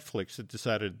was Netflix that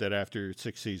decided that after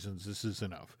 6 seasons, this is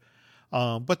enough.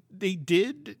 But they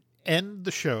did end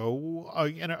the show.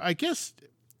 I guess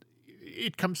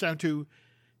it comes down to,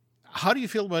 how do you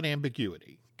feel about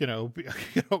ambiguity? You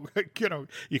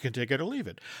can take it or leave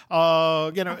it.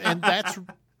 And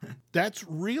that's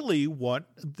really what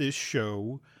this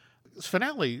show's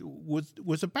finale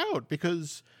was about.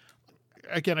 Because,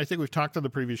 again, I think we've talked on the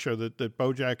previous show that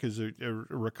BoJack is a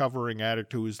recovering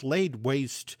addict who is laid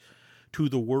waste to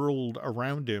the world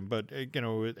around him. But,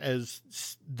 as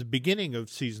the beginning of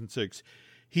season 6,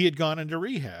 he had gone into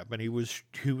rehab and he was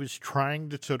trying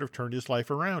to sort of turn his life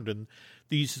around. And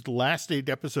these last 8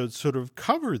 episodes sort of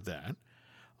covered that.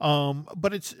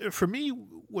 But it's, for me,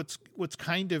 what's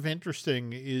kind of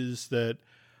interesting is that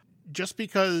just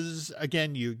because,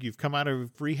 again, you've come out of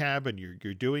rehab and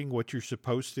you're doing what you're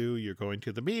supposed to, you're going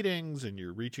to the meetings and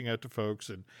you're reaching out to folks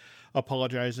and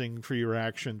apologizing for your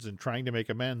actions and trying to make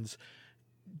amends,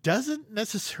 doesn't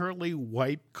necessarily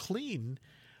wipe clean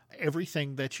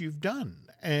everything that you've done.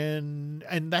 And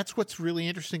that's what's really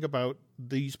interesting about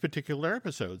these particular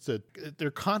episodes, that there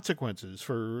are consequences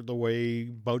for the way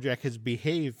BoJack has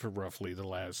behaved for roughly the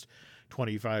last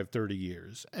 25, 30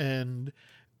 years. And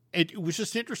it was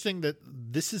just interesting that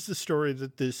this is the story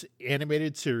that this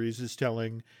animated series is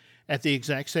telling at the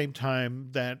exact same time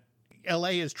that LA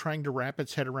is trying to wrap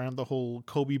its head around the whole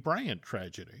Kobe Bryant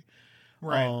tragedy.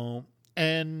 Right.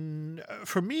 And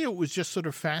for me, it was just sort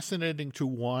of fascinating to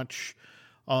watch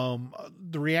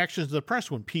the reactions of the press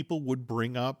when people would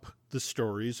bring up the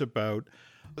stories about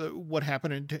what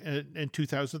happened in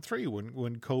 2003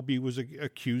 when Kobe was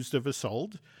accused of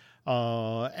assault.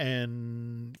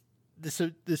 And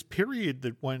this period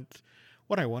that went,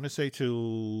 what I want to say,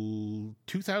 till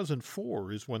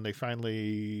 2004 is when they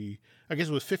finally, I guess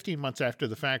it was 15 months after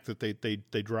the fact that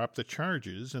they dropped the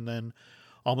charges, and then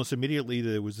almost immediately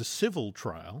there was a civil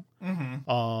trial.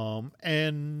 Mm-hmm.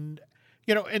 And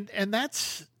you know, and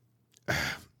that's,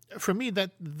 for me,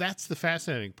 that's the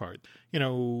fascinating part. You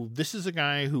know, this is a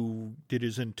guy who did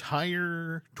his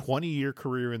entire 20-year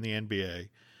career in the NBA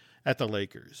at the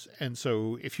Lakers. And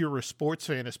so if you're a sports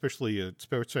fan, especially a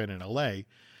sports fan in LA,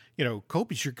 you know,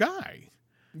 Kobe's your guy.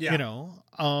 Yeah. You know,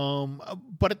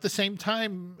 but at the same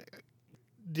time,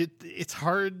 it's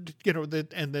hard, you know,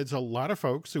 and there's a lot of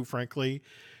folks who, frankly,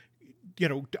 you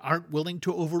know, aren't willing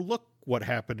to overlook what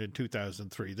happened in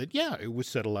 2003. That, yeah, it was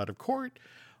settled out of court,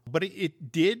 but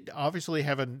it did obviously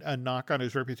have a knock on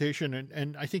his reputation.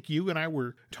 And I think you and I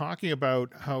were talking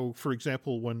about how, for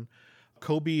example, when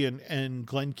Kobe and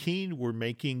Glenn Keane were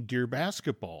making Dear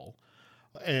Basketball,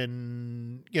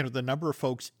 and, you know, the number of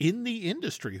folks in the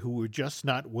industry who were just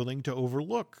not willing to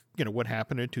overlook, you know, what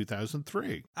happened in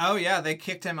 2003. Oh, yeah. They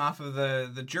kicked him off of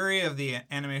the jury of the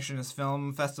Animationist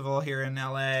Film Festival here in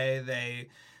LA. They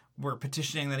were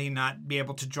petitioning that he not be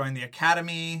able to join the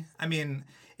Academy. I mean,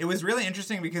 it was really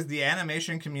interesting because the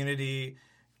animation community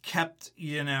kept,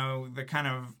 you know, the kind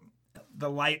of the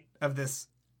light of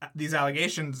these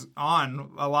allegations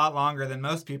on a lot longer than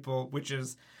most people, which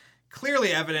is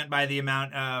clearly evident by the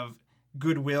amount of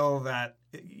goodwill that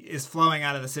is flowing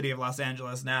out of the city of Los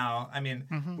Angeles now. I mean,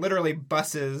 literally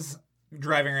buses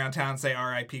driving around town say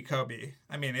R.I.P. Kobe.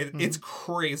 I mean, it's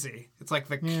crazy. It's like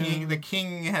the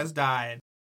king has died.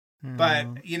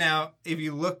 But, you know, if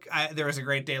you look, there was a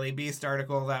great Daily Beast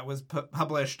article that was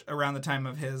published around the time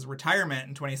of his retirement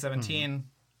in 2017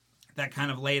 that kind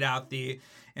of laid out the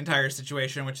entire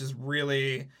situation, which is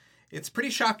really, it's pretty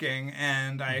shocking.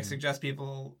 And I suggest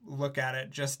people look at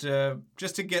it just to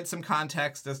get some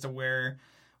context as to where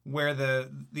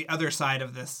the other side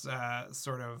of this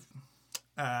sort of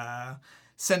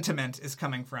sentiment is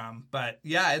coming from. But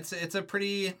yeah, it's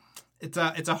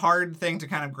a hard thing to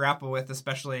kind of grapple with,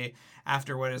 especially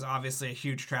after what is obviously a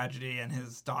huge tragedy and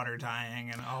his daughter dying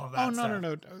and all of that stuff.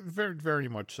 No. Very, very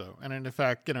much so. And in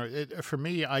fact, you know, for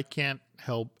me, I can't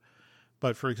help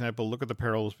but, for example, look at the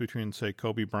parallels between, say,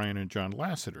 Kobe Bryant and John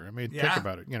Lasseter. I mean, think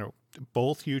about it. You know,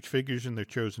 both huge figures in their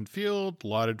chosen field,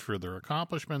 lauded for their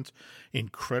accomplishments,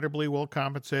 incredibly well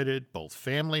compensated, both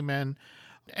family men.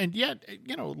 And yet,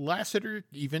 you know, Lasseter,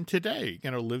 even today,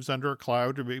 you know, lives under a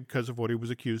cloud because of what he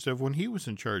was accused of when he was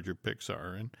in charge of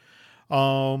Pixar. And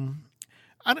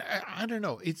I don't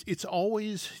know. It's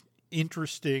always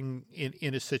interesting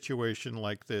in a situation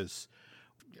like this.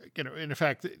 You know, in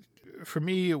fact, for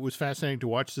me, it was fascinating to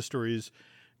watch the stories.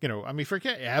 You know, I mean,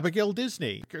 forget Abigail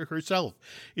Disney herself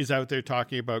is out there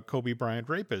talking about Kobe Bryant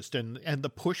rapist and the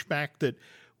pushback that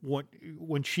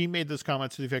when she made this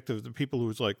comment to the effect of the people who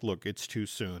was like, look, it's too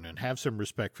soon and have some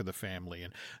respect for the family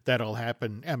and that'll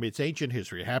happen. I mean, it's ancient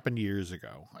history. It happened years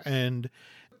ago. And,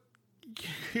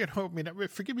 you know, I mean,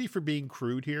 forgive me for being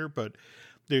crude here, but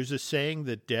there's a saying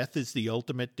that death is the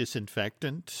ultimate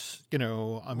disinfectant. You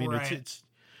know, I mean, right. it's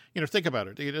you know, think about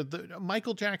it. The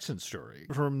Michael Jackson story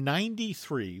from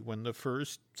 93, when the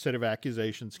first set of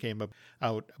accusations came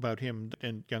out about him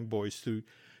and young boys, through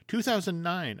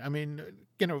 2009. I mean,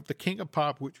 you know, the King of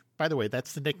Pop, which, by the way,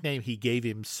 that's the nickname he gave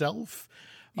himself.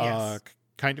 Yes.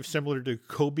 Kind of similar to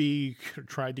Kobe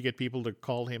tried to get people to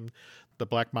call him the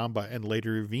Black Mamba and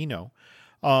later Vino.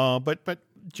 But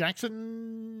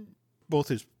Jackson, both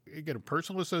his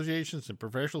personal associations and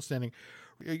professional standing,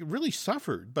 really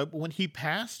suffered. But when he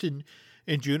passed in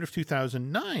June of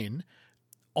 2009,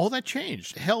 all that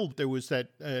changed. Hell, there was that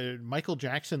Michael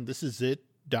Jackson, This Is It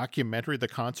documentary, the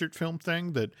concert film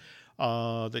thing that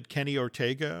that Kenny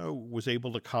Ortega was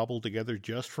able to cobble together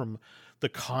just from the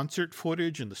concert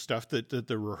footage and the stuff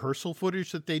the rehearsal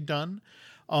footage that they'd done.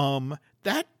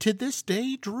 That to this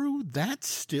day, Drew, that's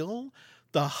still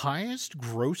the highest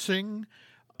grossing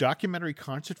documentary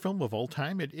concert film of all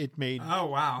time. It made oh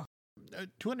wow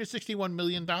 $261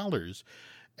 million,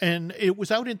 and it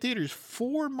was out in theaters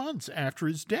 4 months after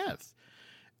his death.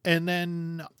 And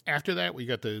then after that, we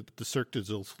got the Cirque du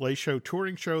Soleil show,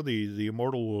 touring show, the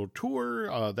Immortal World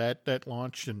Tour that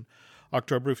launched in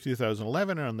October of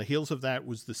 2011. And on the heels of that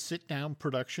was the sit-down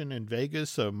production in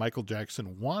Vegas, Michael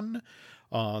Jackson 1.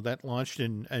 That launched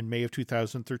in May of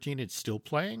 2013. It's still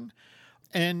playing.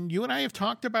 And you and I have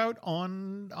talked about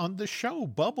on the show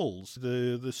Bubbles,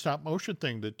 the stop motion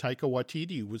thing that Taika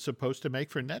Waititi was supposed to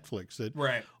make for Netflix that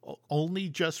right. only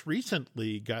just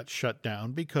recently got shut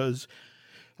down because,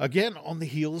 again, on the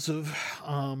heels of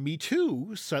Me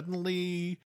Too,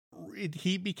 suddenly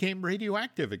he became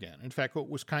radioactive again. In fact, what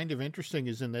was kind of interesting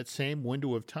is in that same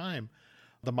window of time,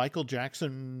 the Michael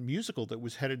Jackson musical that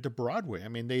was headed to Broadway. I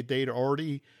mean, they'd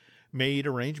already made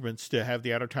arrangements to have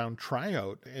the out-of-town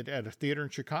tryout at a theater in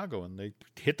Chicago, and they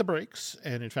hit the brakes.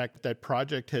 And in fact, that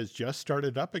project has just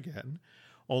started up again,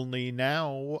 only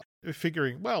now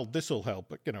figuring, well, this will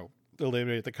help,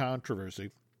 eliminate the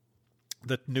controversy.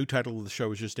 The new title of the show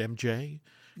is just MJ.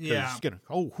 Yeah.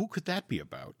 Who could that be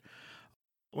about?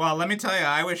 Well, let me tell you,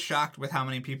 I was shocked with how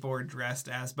many people were dressed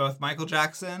as both Michael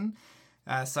Jackson,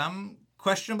 some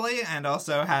questionably, and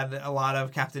also had a lot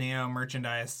of Captain EO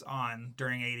merchandise on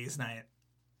during 80s night.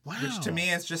 Wow. Which to me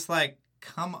is just like,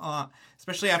 come on.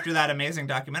 Especially after that amazing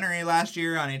documentary last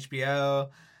year on HBO.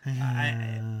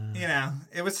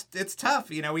 It's tough.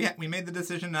 We made the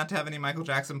decision not to have any Michael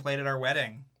Jackson played at our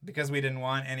wedding because we didn't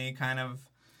want any kind of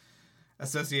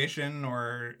association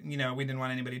or, we didn't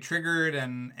want anybody triggered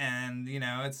and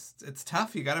it's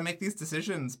tough. You got to make these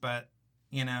decisions, but.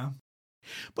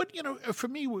 But, for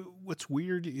me, what's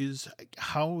weird is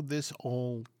how this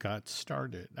all got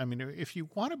started. I mean, if you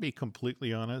want to be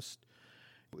completely honest,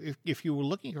 if you were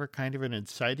looking for kind of an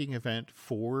inciting event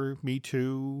for Me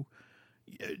Too,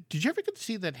 did you ever get to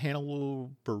see that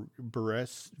Hannibal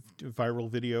Buress viral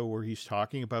video where he's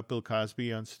talking about Bill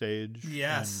Cosby on stage?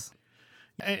 Yes.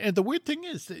 And the weird thing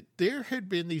is that there had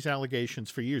been these allegations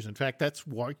for years. In fact, that's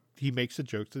why he makes the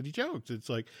jokes that he jokes. It's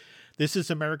like, this is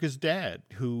America's dad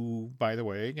who, by the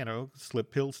way,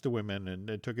 slipped pills to women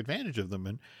and took advantage of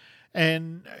them.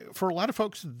 And for a lot of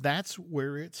folks, that's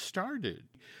where it started.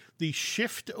 The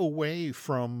shift away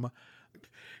from,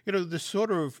 the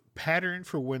sort of pattern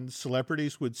for when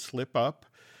celebrities would slip up,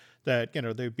 that,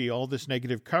 there'd be all this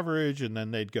negative coverage and then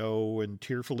they'd go and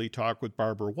tearfully talk with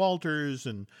Barbara Walters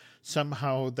and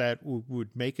somehow that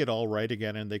would make it all right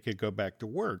again and they could go back to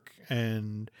work.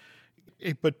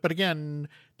 But again,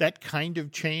 that kind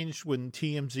of changed when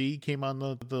TMZ came on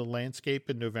the landscape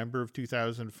in November of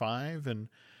 2005. And,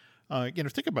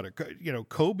 think about it.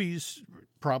 Kobe's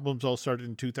problems all started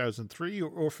in 2003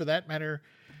 or for that matter,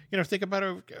 think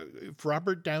about if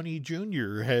Robert Downey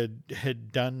Jr.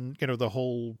 had done, the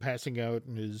whole passing out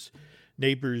in his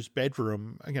neighbor's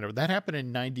bedroom. That happened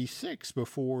in 96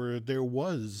 before there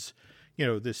was,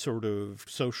 this sort of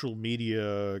social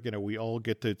media, we all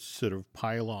get to sort of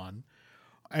pile on.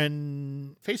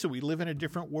 And face it, we live in a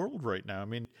different world right now. I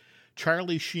mean,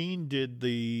 Charlie Sheen did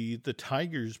the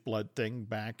Tiger's Blood thing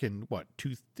back in,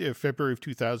 February of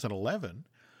 2011.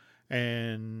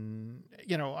 And,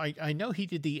 I know he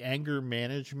did the anger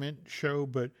management show,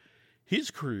 but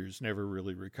his career's never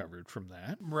really recovered from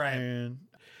that. Right. And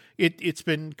it's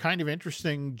been kind of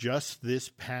interesting just this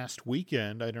past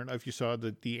weekend. I don't know if you saw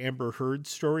that the Amber Heard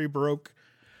story broke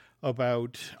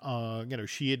about,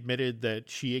 she admitted that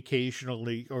she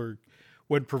occasionally, or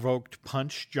when provoked,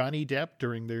 punched Johnny Depp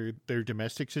during their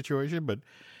domestic situation. But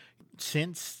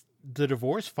since the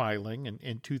divorce filing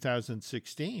in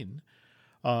 2016,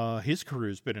 his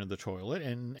career's been in the toilet.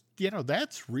 And,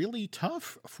 that's really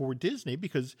tough for Disney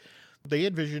because they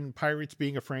envision Pirates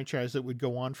being a franchise that would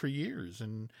go on for years.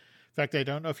 And in fact, I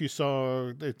don't know if you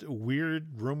saw that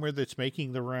weird rumor that's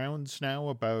making the rounds now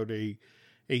about a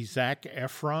Zac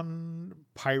Efron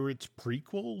Pirates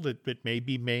prequel that may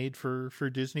be made for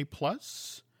Disney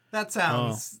Plus. That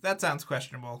sounds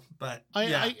questionable, but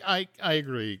I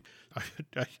agree.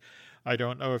 I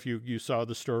don't know if you saw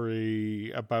the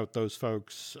story about those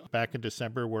folks back in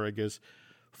December, where I guess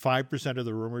 5% of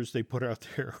the rumors they put out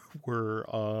there were,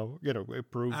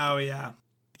 approved. Oh yeah.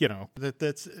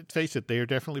 That's face it, they are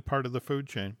definitely part of the food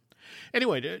chain.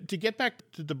 Anyway, to get back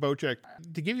to the BoJack,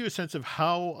 to give you a sense of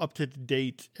how up to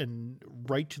date and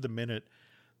right to the minute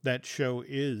that show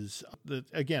is.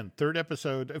 Again, third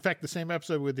episode. In fact, the same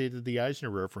episode where they did the Eisner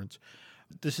reference.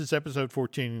 This is episode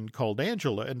 14 called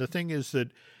Angela. And the thing is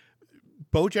that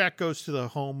Bojack goes to the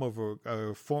home of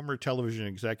a former television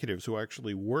executive who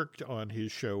actually worked on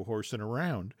his show Horsing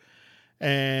Around.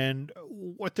 And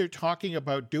what they're talking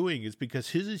about doing is because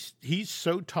he's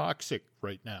so toxic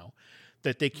right now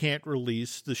that they can't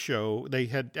release the show. They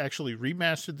had actually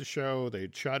remastered the show. They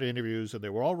had shot interviews, and they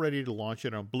were all ready to launch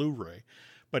it on Blu-ray.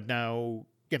 But now,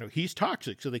 he's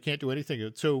toxic, so they can't do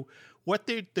anything. So what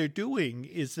they're doing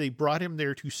is they brought him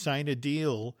there to sign a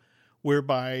deal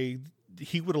whereby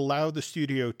he would allow the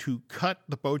studio to cut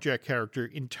the Bojack character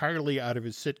entirely out of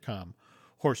his sitcom,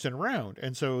 Horsing Around.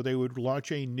 And so they would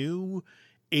launch a new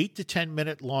 8 to 10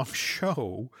 minute long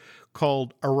show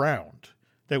called Around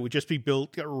that would just be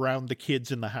built around the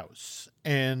kids in the house.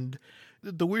 And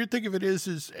the weird thing of it is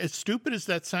as stupid as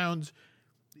that sounds,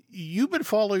 you've been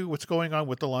following what's going on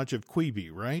with the launch of Quibi,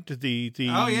 right?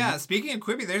 Oh, yeah. Speaking of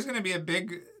Quibi, there's going to be a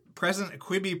big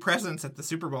Quibi presence at the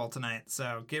Super Bowl tonight.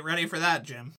 So get ready for that,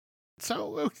 Jim.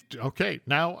 So, okay,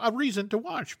 now a reason to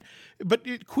watch. But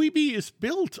Quibi is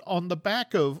built on the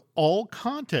back of all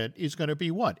content is going to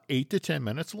be, 8 to 10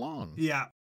 minutes long. Yeah.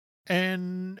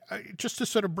 And just to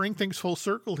sort of bring things full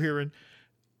circle here, and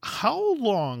how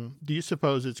long do you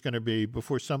suppose it's going to be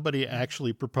before somebody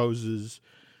actually proposes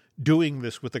doing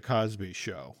this with the Cosby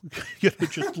Show?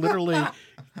 Just literally...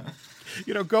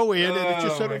 go in and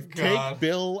just sort of take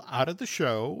Bill out of the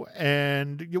show,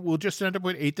 and we'll just end up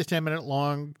with 8 to 10 minute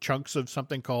long chunks of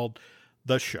something called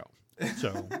The Show.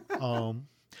 So,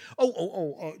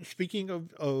 speaking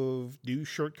of new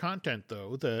short content,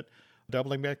 though, that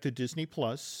doubling back to Disney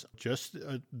Plus, just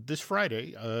this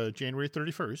Friday, January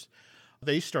 31st,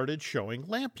 they started showing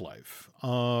Lamp Life,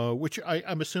 which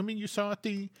I'm assuming you saw at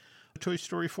the Toy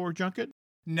Story 4 junket.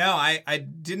 No, I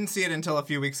didn't see it until a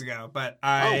few weeks ago, but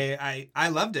I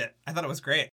loved it. I thought it was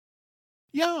great.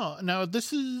 Yeah. Now,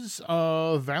 this is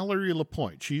Valerie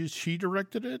Lapointe. She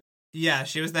directed it? Yeah,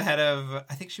 she was the head of,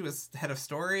 I think she was head of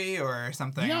story or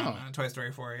something on Toy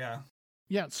Story 4, yeah.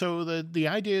 Yeah, so the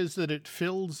idea is that it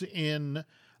fills in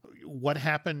what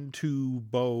happened to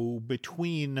Bo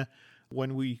between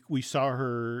when we saw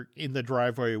her in the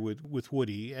driveway with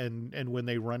Woody and when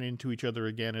they run into each other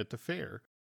again at the fair.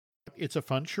 It's a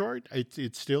fun short.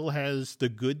 It still has the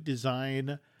good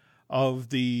design of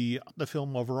the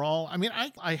film overall. I mean,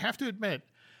 I have to admit,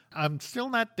 I'm still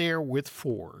not there with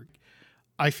 4.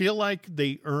 I feel like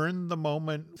they earned the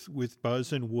moment with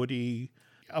Buzz and Woody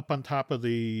up on top of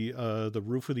the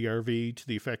roof of the RV to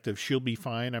the effect of "she'll be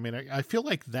fine." I mean, I feel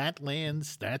like that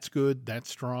lands. That's good. That's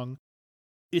strong.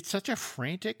 It's such a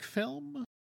frantic film,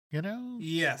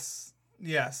 Yes.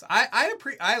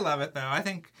 I love it though. I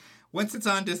think once it's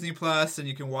on Disney Plus and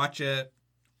you can watch it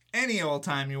any old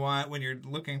time you want when you're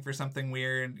looking for something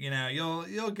weird,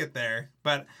 you'll get there.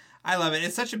 But I love it.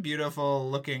 It's such a beautiful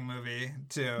looking movie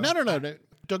too. No.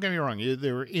 Don't get me wrong.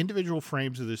 There are individual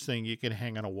frames of this thing you can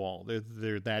hang on a wall.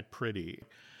 They're that pretty.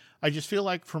 I just feel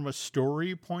like from a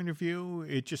story point of view,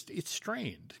 it's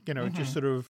strained. It just sort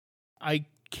of, I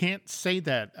can't say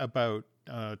that about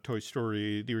Toy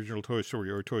Story, the original Toy Story,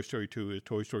 or Toy Story 2 or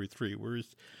Toy Story 3, whereas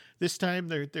this time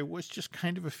there was just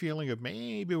kind of a feeling of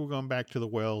maybe we're going back to the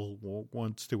well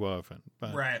once too often.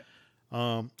 But, right.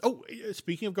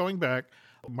 Speaking of going back,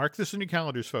 mark this in your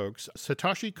calendars, folks.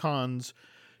 Satoshi Kon's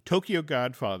Tokyo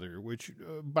Godfather, which,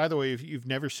 by the way, if you've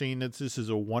never seen it, this is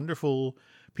a wonderful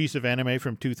piece of anime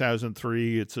from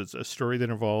 2003. It's a story that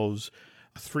involves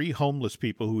 3 homeless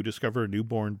people who discover a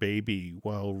newborn baby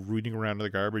while rooting around in the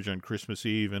garbage on Christmas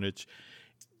Eve, and it's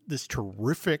this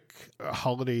terrific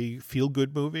holiday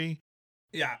feel-good movie.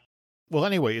 Yeah. Well,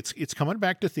 anyway, it's coming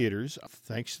back to theaters,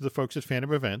 thanks to the folks at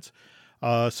Phantom Events.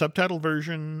 Subtitled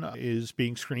version is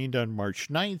being screened on March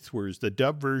 9th, whereas the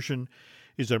dub version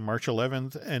is on March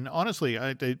 11th. And honestly,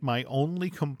 my only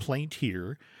complaint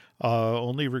here,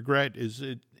 only regret is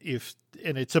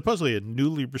and it's supposedly a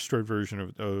newly restored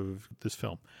version of this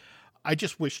film. I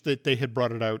just wish that they had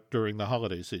brought it out during the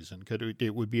holiday season because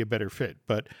it would be a better fit.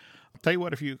 But I'll tell you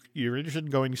what, if you're interested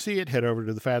in going to see it, head over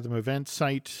to the Fathom Events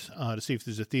site to see if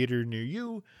there's a theater near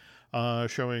you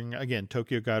showing, again,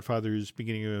 Tokyo Godfather's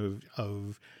beginning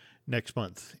of next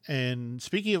month. And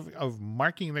speaking of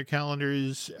marking their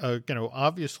calendars,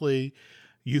 obviously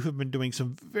you have been doing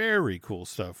some very cool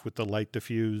stuff with the Light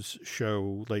Diffuse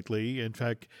show lately. In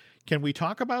fact, can we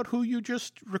talk about who you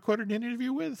just recorded an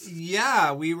interview with?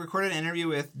 Yeah, we recorded an interview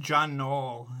with John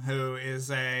Knoll, who is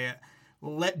a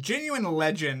genuine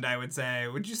legend, I would say.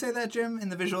 Would you say that, Jim, in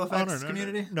the visual effects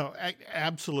community? No,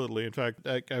 absolutely. In fact,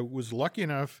 I was lucky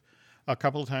enough a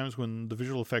couple of times when the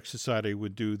Visual Effects Society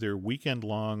would do their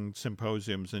weekend-long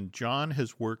symposiums, and John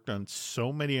has worked on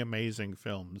so many amazing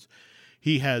films.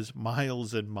 He has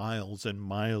miles and miles and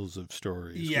miles of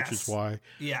stories, which is why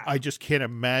I just can't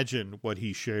imagine what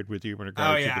he shared with you in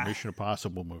regard to the Mission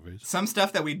Impossible movies. Some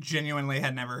stuff that we genuinely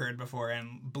had never heard before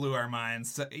and blew our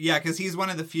minds. So, because he's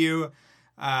one of the few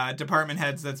department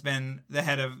heads that's been the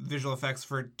head of visual effects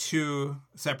for 2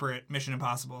 separate Mission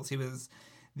Impossibles. He was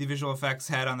the visual effects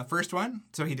head on the first one,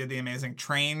 so he did the amazing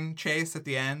train chase at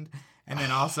the end, and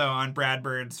then also on Brad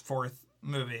Bird's 4th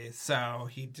movie. So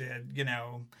he did,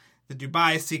 the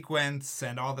Dubai sequence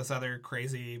and all this other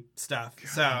crazy stuff.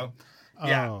 So,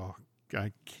 yeah.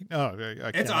 I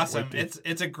it's awesome.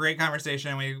 It's a great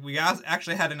conversation. We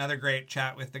actually had another great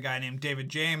chat with the guy named David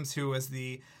James, who was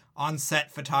the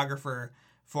on-set photographer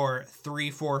for 3,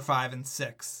 4, 5, and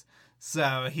 6.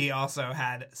 So he also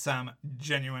had some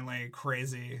genuinely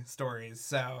crazy stories.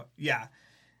 So, yeah.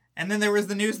 And then there was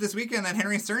the news this weekend that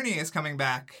Henry Czerny is coming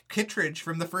back. Kittredge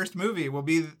from the first movie will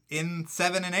be in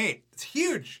 7 and 8. It's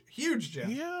huge. Huge,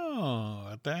 Jim.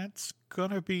 Yeah, that's going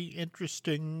to be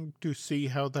interesting to see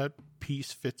how that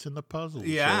piece fits in the puzzle.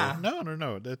 Yeah. So,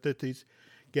 no. That he's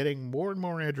getting more and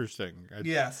more interesting.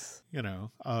 Yes.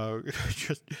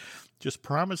 Just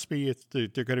promise me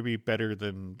they're going to be better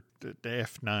than the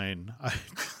F9.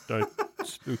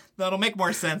 That'll make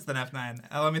more sense than F9.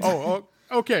 Let me tell you.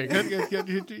 Okay.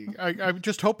 I'm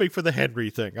just hoping for the Henry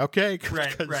thing, okay?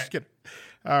 Right.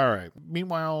 All right.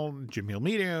 Meanwhile, Jim Hill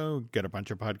Media, got a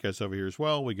bunch of podcasts over here as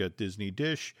well. We got Disney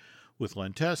Dish with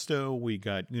Len Testo. We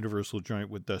got Universal Joint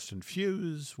with Dustin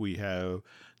Fuse. We have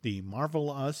the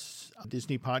Marvel Us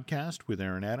Disney podcast with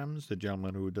Aaron Adams, the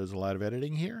gentleman who does a lot of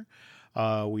editing here.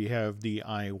 We have the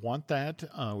I Want That,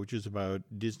 which is about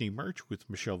Disney merch with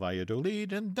Michelle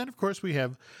Valladolid. And then, of course, we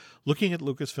have Looking at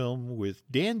Lucasfilm with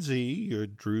Dan Z,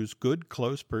 Drew's good,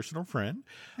 close, personal friend.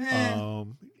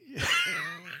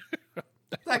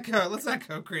 Let's not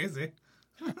go crazy.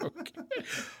 Okay.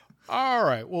 All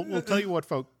right. Well, we'll tell you what,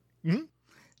 folks.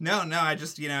 No, I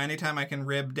just, anytime I can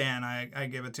rib Dan, I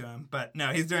give it to him. But no,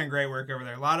 he's doing great work over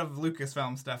there. A lot of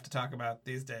Lucasfilm stuff to talk about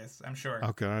these days, I'm sure.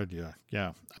 Oh, God,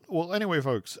 yeah. Well, anyway,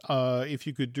 folks, if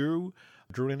you could do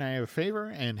Drew and I a favor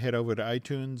and head over to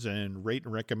iTunes and rate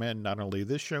and recommend not only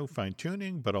this show, Fine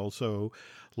Tuning, but also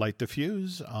Light the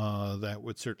Fuse. That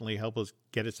would certainly help us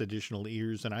get us additional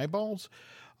ears and eyeballs.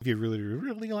 If you really,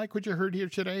 really like what you heard here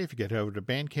today, if you get over to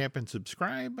Bandcamp and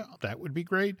subscribe, that would be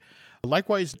great.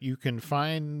 Likewise, you can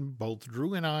find both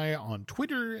Drew and I on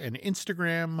Twitter and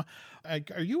Instagram.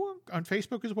 Are you on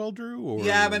Facebook as well, Drew? Or...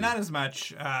 Yeah, but not as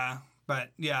much. But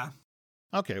yeah.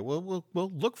 Okay, well,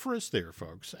 we'll look for us there,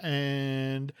 folks.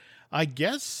 And I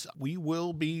guess we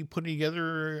will be putting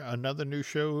together another new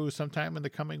show sometime in the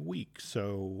coming week.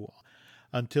 So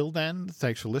until then,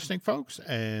 thanks for listening, folks.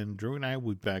 And Drew and I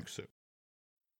will be back soon.